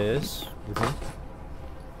the stairs with him.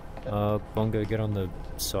 Bongo, get on the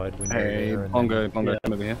side window Hey, there. And Bongo, come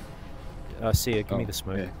over here. then, Sia, give me the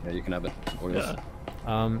smoke. Yeah, you can have it. Or yours.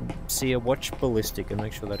 Yeah. Sia, watch ballistic and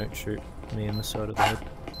make sure they don't shoot me in the side of the head.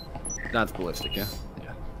 That's ballistic, yeah.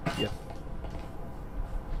 Okay.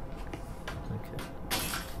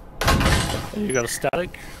 You got a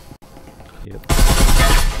static? Yep.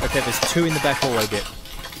 Okay, there's two in the back hallway bit.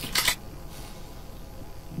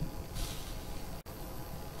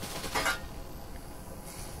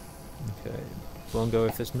 Okay. Bongo,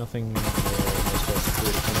 if there's nothing no space for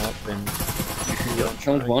you to come up, then you can get on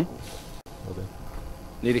Challenge one. Well then.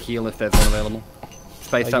 Need a heal if there's one available.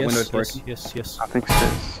 Space that window's broken. Yes. I think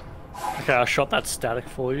stairs. Okay, I shot that static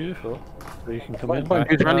for you. So you can come in.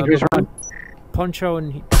 Who's running? Who's running? Poncho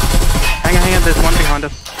and Hang on, there's one behind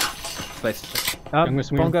us. Space. I'm gonna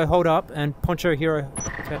swing. Bongo, hold up, and Poncho, Hero,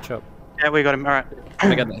 catch up. Yeah, we got him. Alright.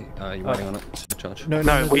 I got that. You're waiting on it to charge.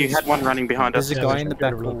 No, we had one running behind us. There's a guy in the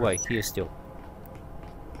back hallway here still.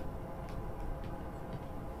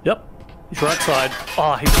 Yep. He's right side.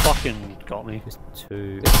 Oh, he fucking got me. There's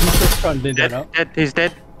two. He's just trying to Dead, up. dead, he's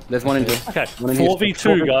dead. There's one in two. Okay, One in here.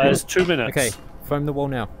 4v2, guys. 2 minutes. Okay, foam the wall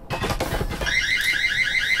now.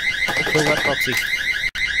 Kill that proxy.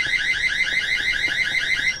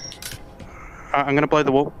 I'm gonna blow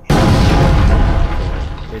the wall.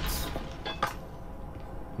 It's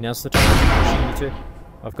now's the time to push you two.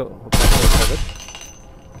 I've got back door covered.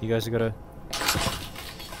 You guys have got to.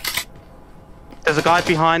 There's a guy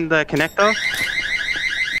behind the connector.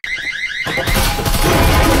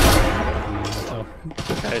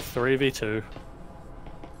 Okay, 3v2.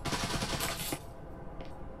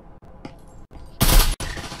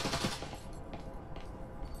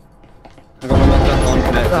 I got one knocked up on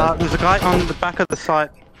connector. There's a guy on the back of the site.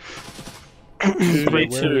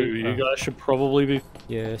 2v2. You guys should probably be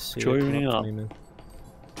Yeah, see, joining up.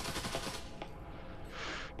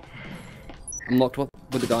 I'm locked with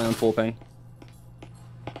the guy on 4 ping.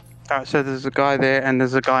 Alright, so there's a guy there and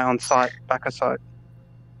there's a guy on site, back of site.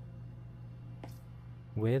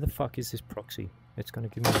 Where the fuck is this proxy? It's gonna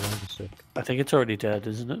give me a longer sec. I think it's already dead,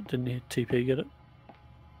 isn't it? Didn't he TP get it?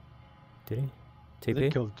 Did he? They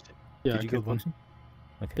TP? killed, yeah, Did you kill killed one. proxy?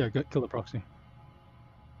 Okay. Yeah, kill the proxy.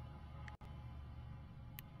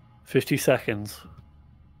 50 seconds.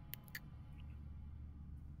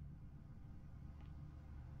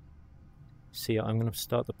 See, I'm gonna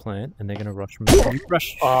start the plant, and they're gonna rush me.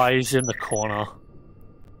 Rush! Ah, he's in the corner.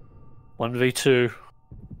 1v2.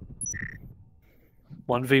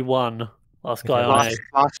 1v1. Last guy on A.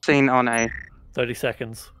 Last scene on A. 30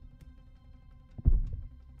 seconds.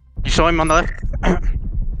 You saw him on the left?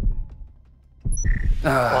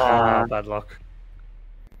 Ah, bad luck.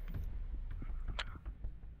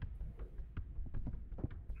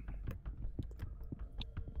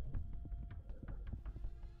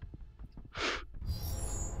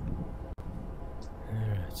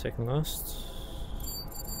 Alright, second last.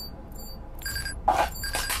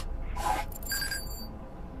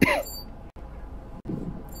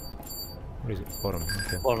 What is it? Bottom.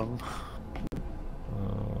 Okay. Bottom.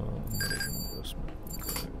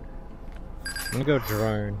 I'm gonna go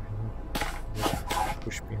drone. Just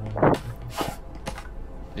push behind.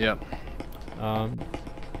 Yep.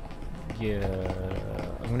 Yeah.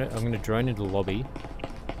 I'm gonna drone into the lobby.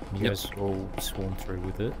 You Yep. guys all swarm through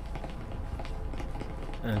with it.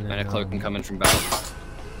 And then, And a cloak can come in from back.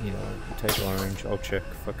 Yeah, take orange. I'll check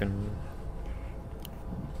fucking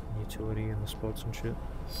utility and the spots and shit.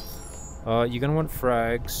 You're gonna want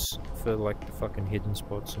frags for like the fucking hidden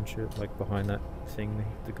spots and shit, like behind that thing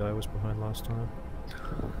the guy was behind last time.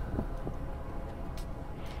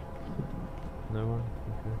 No one?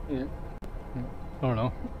 Okay. Yeah. I don't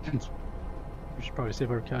know. We should probably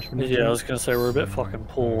save our cash for next Yeah, I round. was gonna say we're a bit fucking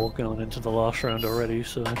poor going into the last round already,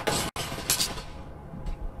 so.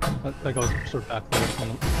 That guy was sort of back there on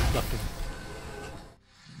the left of.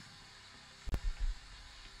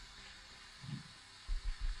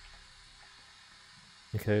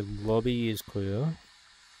 Okay, lobby is clear.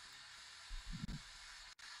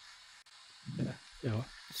 Yeah,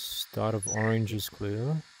 Start of orange is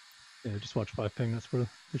clear. yeah. Just watch 5 ping. That's where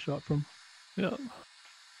they shot from. Yeah.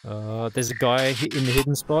 There's a guy in the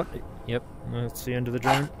hidden spot. Yep, that's the end of the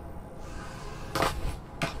drone.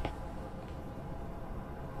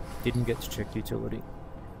 Didn't get to check utility.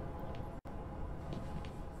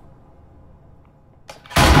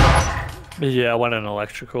 Yeah, I went in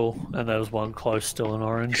electrical, and there was one close still in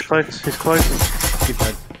orange. He's close, he's close. Keep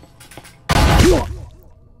dead.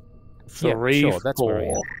 Three, yeah, sure, that's where I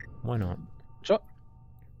am. four. Why not? Shot.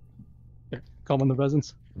 Yeah, calm on the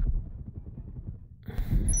resins.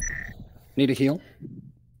 Need a heal?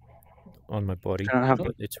 On my body, I don't have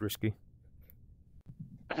but it's risky.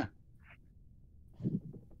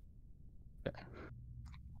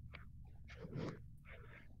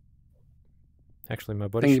 Actually, my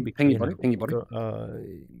body should be Ping your clear body. Ping your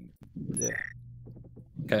body. There.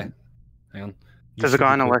 Okay. Hang on. You There's a should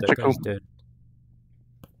guy be in good, that electrical. guy's dead.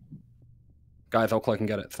 Guys, I'll cloak and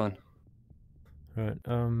get it. It's fine. Right,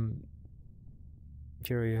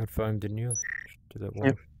 Jerry, you had foam, didn't you? Did that one?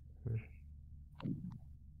 Yep.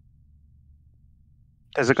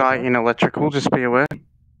 There's a guy in electrical, just be aware.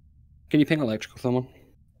 Can you ping electrical, someone?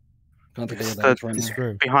 Can't think of It's what that is right This now.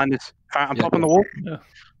 room. Behind this. I'm Yeah. popping the wall. Yeah.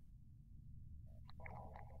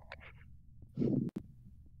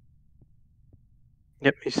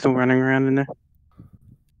 Yep, he's still running around in there.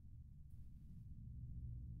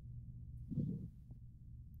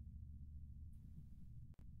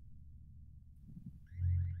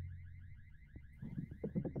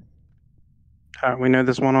 We know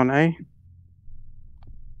there's one on A. I'm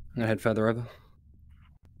gonna head further over.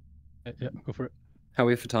 Yeah, go for it. How are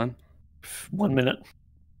we for time? 1 minute.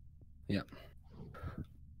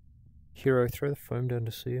 Hero, throw the foam down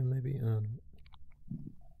to see him, maybe.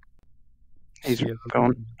 He's yeah,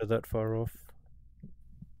 gone. that far off.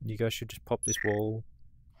 You guys should just pop this wall.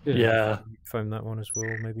 Yeah. Foam that one as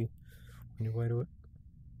well, maybe. On your way to it.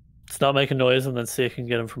 Start making noise and then see if you can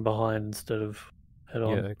get him from behind instead of head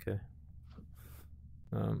on. Yeah, okay.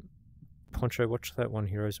 Poncho, watch that one.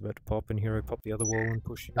 Hero's about to pop, and Hero pop the other wall and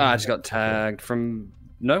push. Ah, I just got tagged from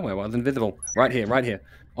nowhere. Well, I was invisible. Right here, right here.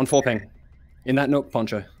 On 4 ping. In that nook,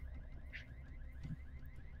 Poncho.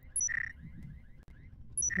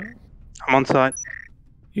 I'm on site.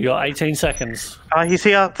 You got 18 seconds. He's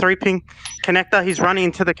here. 3 ping. Connector. He's running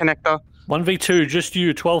into the connector. 1v2, just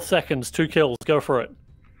you. 12 seconds. 2 kills. Go for it.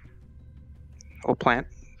 Or plant.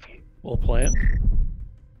 Or plant.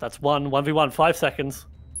 That's 1. 1v1. 5 seconds.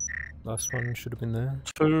 Last one should have been there.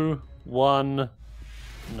 2, 1.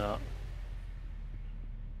 No.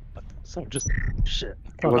 So just shit.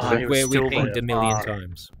 Was Ah, it? he was Where we still pinged there. a million Ah,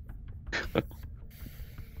 times. I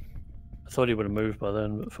thought he would have moved by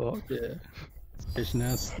then, but fuck. Yeah. Station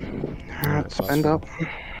S. Alright, spend up.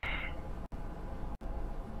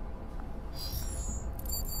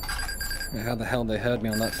 How the hell they heard me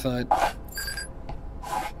on that side?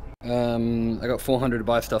 I got 400 to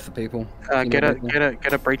buy stuff for people. Get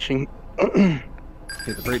a breaching.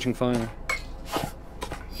 Get the breaching phone.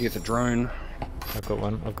 Get the drone. I've got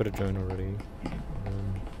one. I've got a drone already.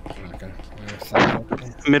 Okay.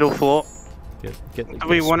 Middle floor. Get Do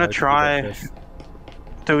we want to smoke, try? get fish.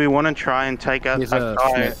 Do we want to try and take out Here's that a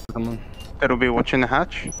guy smoke. Come on. that'll be watching the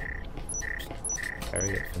hatch? Carry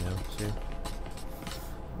it for now. See.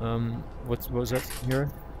 What was that, Hero?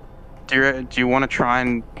 Do you want to try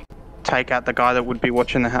and take out the guy that would be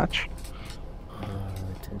watching the hatch?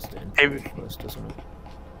 It tends to end If- first, doesn't it?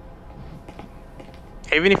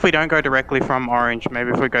 Even if we don't go directly from orange, maybe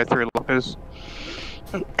if we go through lockers.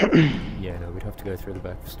 Yeah, no, we'd have to go through the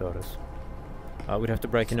back for starters. We'd have to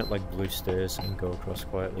break in at like blue stairs and go across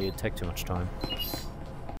quietly. It'd take too much time.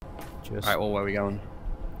 Just Alright, well, where are we going?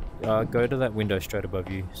 go to that window straight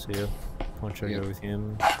above you. See ya. Poncho, Yep. go with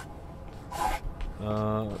him.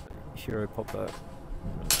 Hero, pop that.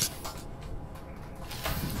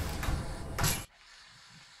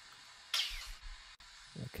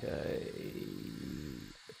 Okay.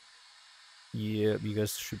 Yeah, you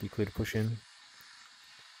guys should be clear to push in.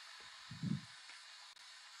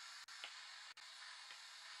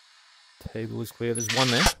 Table is clear. There's one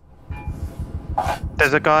there.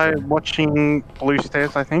 There's a guy watching blue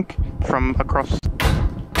stairs, I think, from across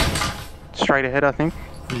straight ahead, I think.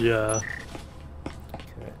 Yeah.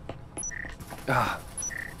 Okay. Ah.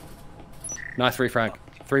 Nice refrag.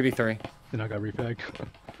 3v3. Then I got refag.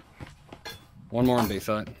 One more on B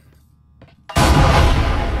side.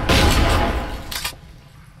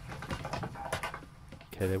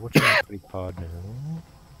 Okay, they're watching it pretty hard now.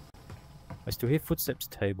 I still hear footsteps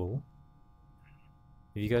table.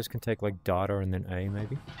 If you guys can take like data and then A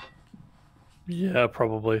maybe. Yeah,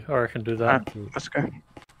 probably. I reckon do that. Alright, let's go.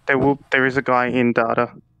 There is a guy in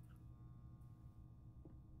data.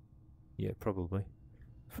 Yeah, probably.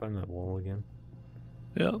 Find that wall again.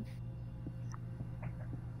 Yeah.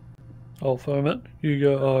 I'll foam it. You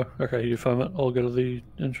go. Oh, okay. You foam it. I'll go to the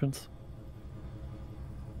entrance.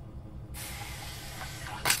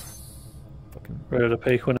 Fucking Ready to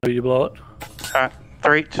peek whenever you blow it. Alright,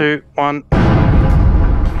 3, 2, 1.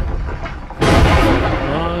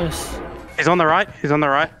 Nice. He's on the right. He's on the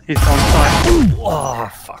right. He's on site. Oh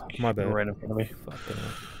fuck! My bad. Right in front of me. fucking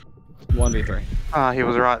hell. 1v3. Ah, he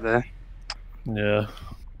was right there. Yeah.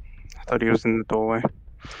 I thought he was in the doorway.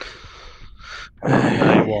 He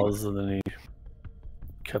was, and then he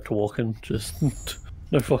kept walking. Just no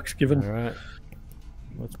fucks given. Alright.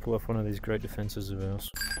 Let's pull off one of these great defenses of ours.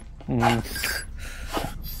 Mm.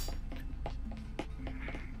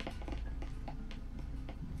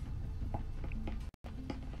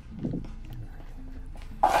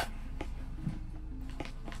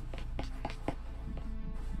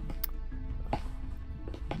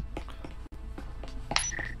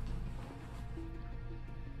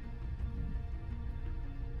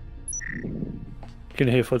 You can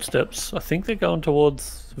hear footsteps. I think they're going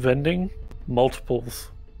towards vending.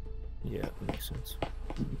 Multiples. Yeah, that makes sense.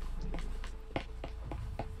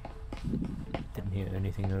 Didn't hear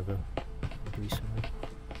anything over recently.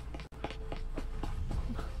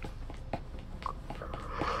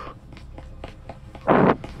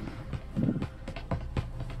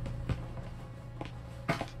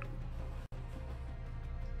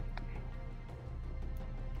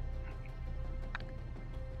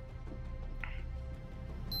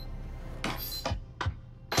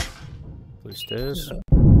 Blue stairs.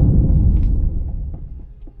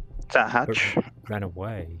 Is that hatch? Ran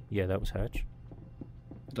away. Yeah, that was Hatch.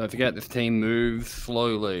 Don't forget, this team moves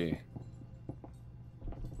slowly.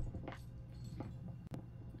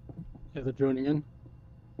 Yeah, they're droning in.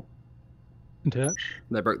 Attach.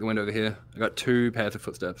 They broke the window over here. I got 2 pairs of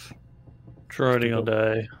footsteps. Droning all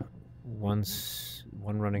day. One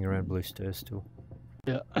running around blue stairs still.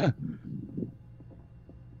 Yeah.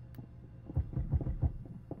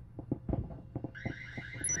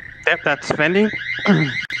 Yep, that's vending.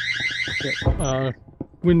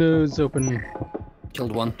 Windows open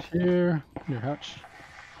Killed one. here. Near hatch.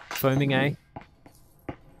 Foaming A.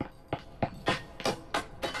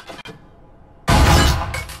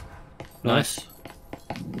 Nice.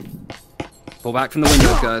 Pull back from the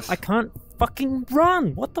windows, guys. I can't fucking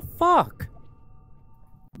run. What the fuck?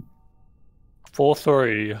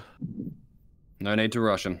 4-3. No need to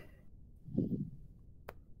rush him.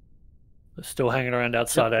 They're still hanging around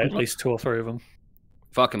outside, at least 2 or 3 of them.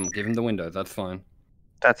 Fuck him. Give him the window. That's fine.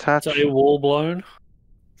 That's hatch. Is that a wall blown?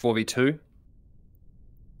 4v2.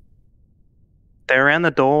 They're around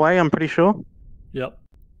the doorway, I'm pretty sure. Yep.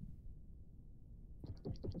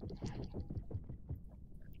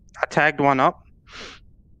 I tagged one up.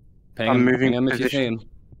 Ping I'm him. moving Ping him if you see position. him.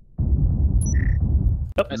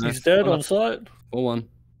 Yep, Nice. he's dead One on up. site. 4-1.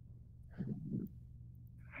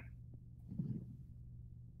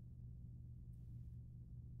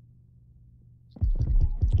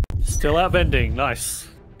 Still out vending. Nice.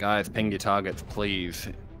 Guys, ping your targets, please.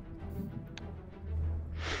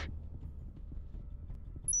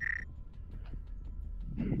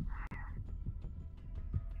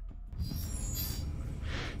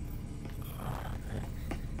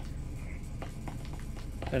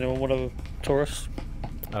 Anyone want a Taurus?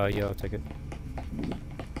 Yeah, I'll take it.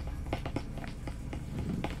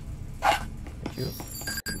 Thank you.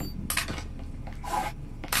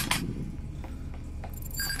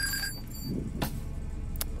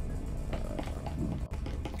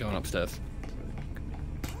 Going upstairs.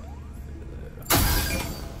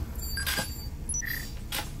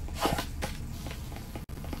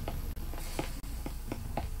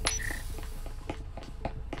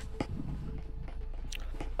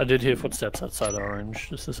 I did hear footsteps outside Orange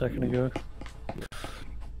just a second ago.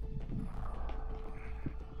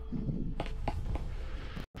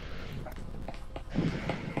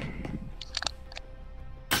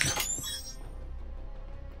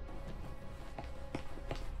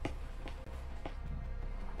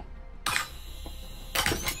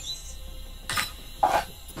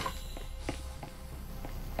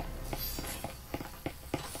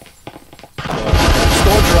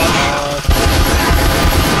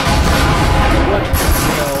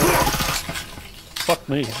 Fuck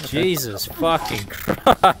me. Jesus fucking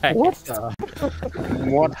Christ. What the?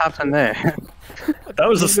 What happened there? That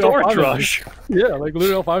was a storage Literally all rush. Yeah, like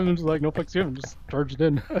literally all 5 of them just like no flex him, just charged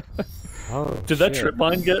in. Oh, Did that shit. trip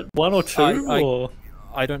mine get 1 or 2? Or?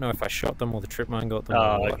 I don't know if I shot them or the trip mine got them. Oh,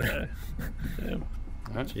 or what. okay.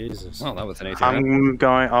 Damn. Jesus. Well, that was an easy round. I'm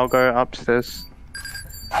going. I'll go upstairs.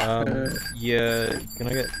 Yeah, can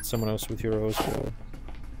I get someone else with hero as well?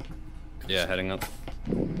 Yeah, heading up.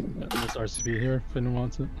 There's RCB here if anyone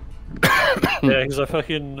wants it. Yeah, because I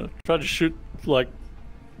fucking tried to shoot, like,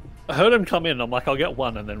 I heard him come in, I'm like, I'll get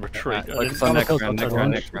 1 and then retreat. I Focus didn't- on next close round, outside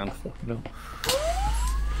next round, launch. next round. Fuck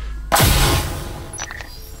no.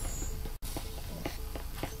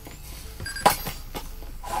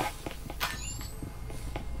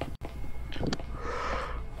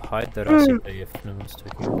 Hide that RCP if no one's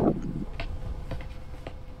taking it.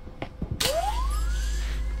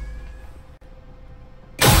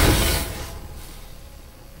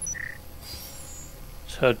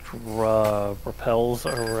 Just heard repels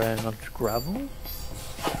around gravel.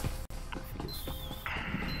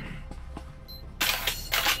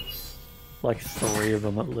 Like 3 of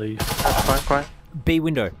them at least. Quite. B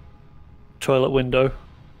window. Toilet window.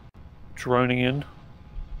 Droning in.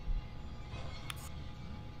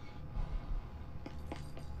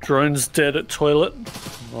 Drone's dead at toilet.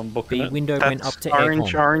 I'm booking B it. window went up That's to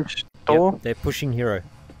orange. aircon. Orange door. Yep, they're pushing hero.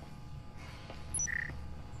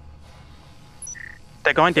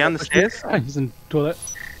 They're going down the stairs. He's in toilet.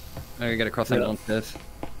 Oh, you get across that Yeah. downstairs.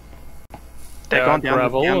 They're They're going at down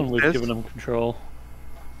gravel, the and we've downstairs. given them control.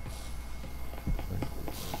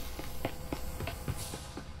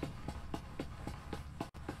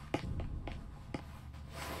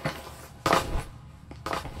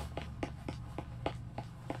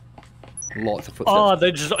 Lots of footsteps. Oh,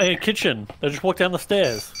 they just kitchen. They just walked down the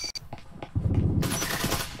stairs.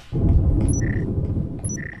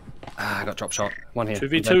 Ah, I got drop shot. One here.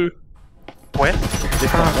 2v2. Where?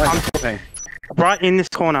 This one, right. Ping. Right in this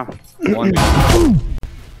corner. One.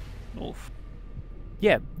 Oof.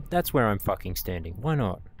 Yeah, that's where I'm fucking standing. Why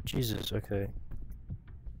not? Jesus, okay.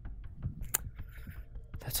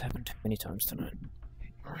 That's happened too many times tonight.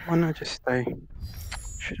 Why not just stay?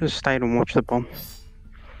 Should have stayed and watched the bomb.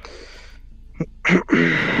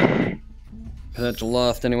 Potential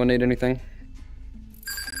last. Anyone need anything?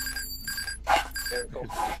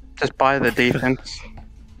 Just buy the defense.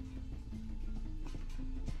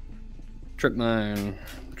 Trip mine.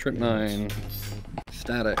 Trip mine.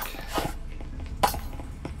 Static.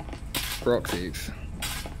 Proxies.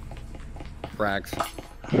 Frags.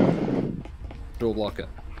 Door blocker.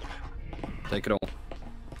 Take it all.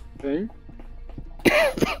 Okay.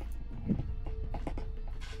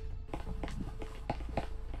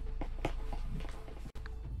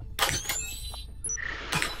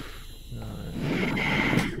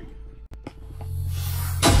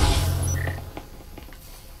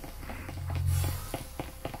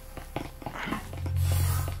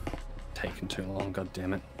 Taking too long, god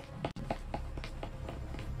damn it.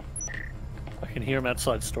 I can hear him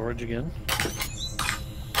outside storage again.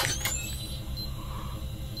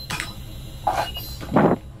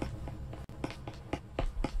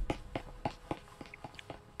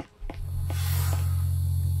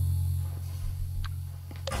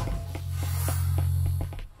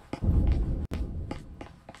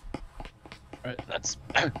 Alright, that's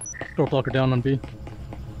door blocker down on B.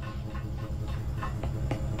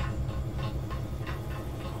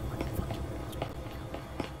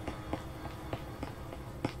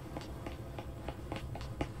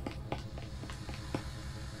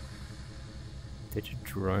 They just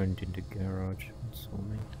droned into garage and saw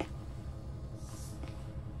me.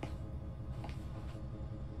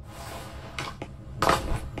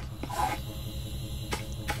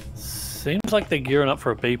 Seems like they're gearing up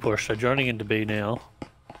for a B push. They're joining into B now.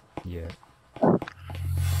 Yeah.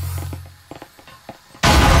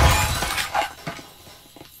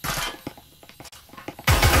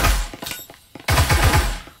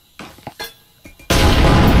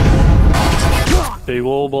 B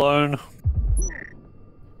wall blown.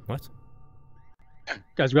 What?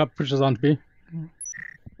 Guys, we got pushes on B.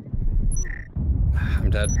 I'm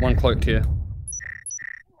dead. One cloaked here.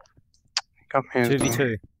 Come here.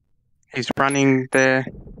 2v2. He's running there.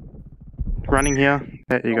 Running here.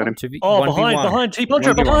 There, you got him. 2v Oh, 1v1. behind!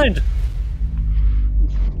 T-Poncho, 1v1. behind!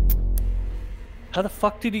 How the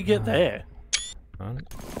fuck did he get there?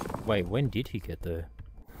 Wait, when did he get there?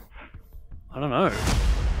 I don't know.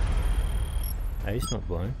 A is not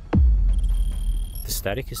blown. The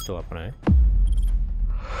static is still up on A.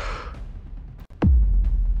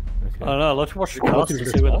 Okay. I don't know. Let's watch the cast to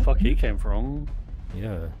see where the fuck he came from.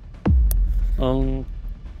 Yeah.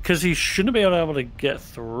 Because he shouldn't be able to get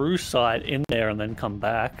through site in there and then come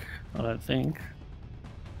back. I don't think.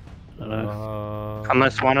 I don't know.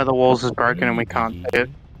 Unless one of the walls is broken and we can't see it.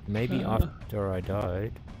 Maybe after I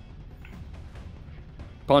died.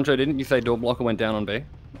 Poncho, didn't you say door blocker went down on B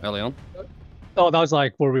early on? Oh, that was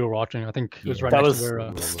like where we were watching. I think it was Yeah. right That next was to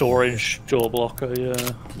where. storage door blocker, yeah.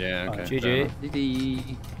 Yeah, okay. GG.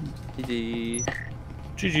 GG. GG.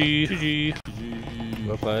 GG. GG.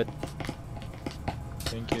 Well played.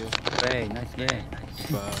 Thank you. Hey, nice game.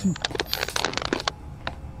 Bye.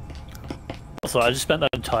 So I just spent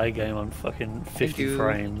that entire game on fucking 50 you.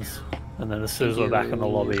 frames. And then as soon as we're back in the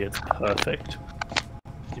lobby, it's perfect.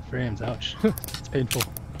 50 frames, ouch. It's painful.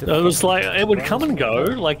 It was like, it would come and go,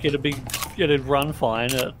 like it'd run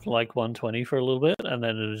fine at like 120 for a little bit, and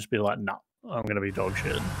then it'd just be like, nah, I'm gonna be dog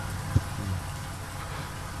shit.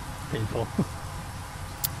 Painful.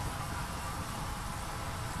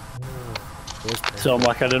 So I'm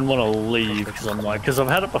like, I didn't want to leave, because I'm like, because I've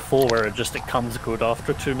had it before where it comes good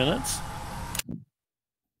after 2 minutes.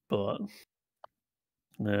 But,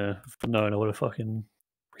 yeah, no, I would have fucking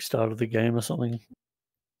restarted the game or something.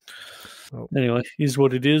 Oh. Anyway, here's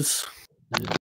what it is.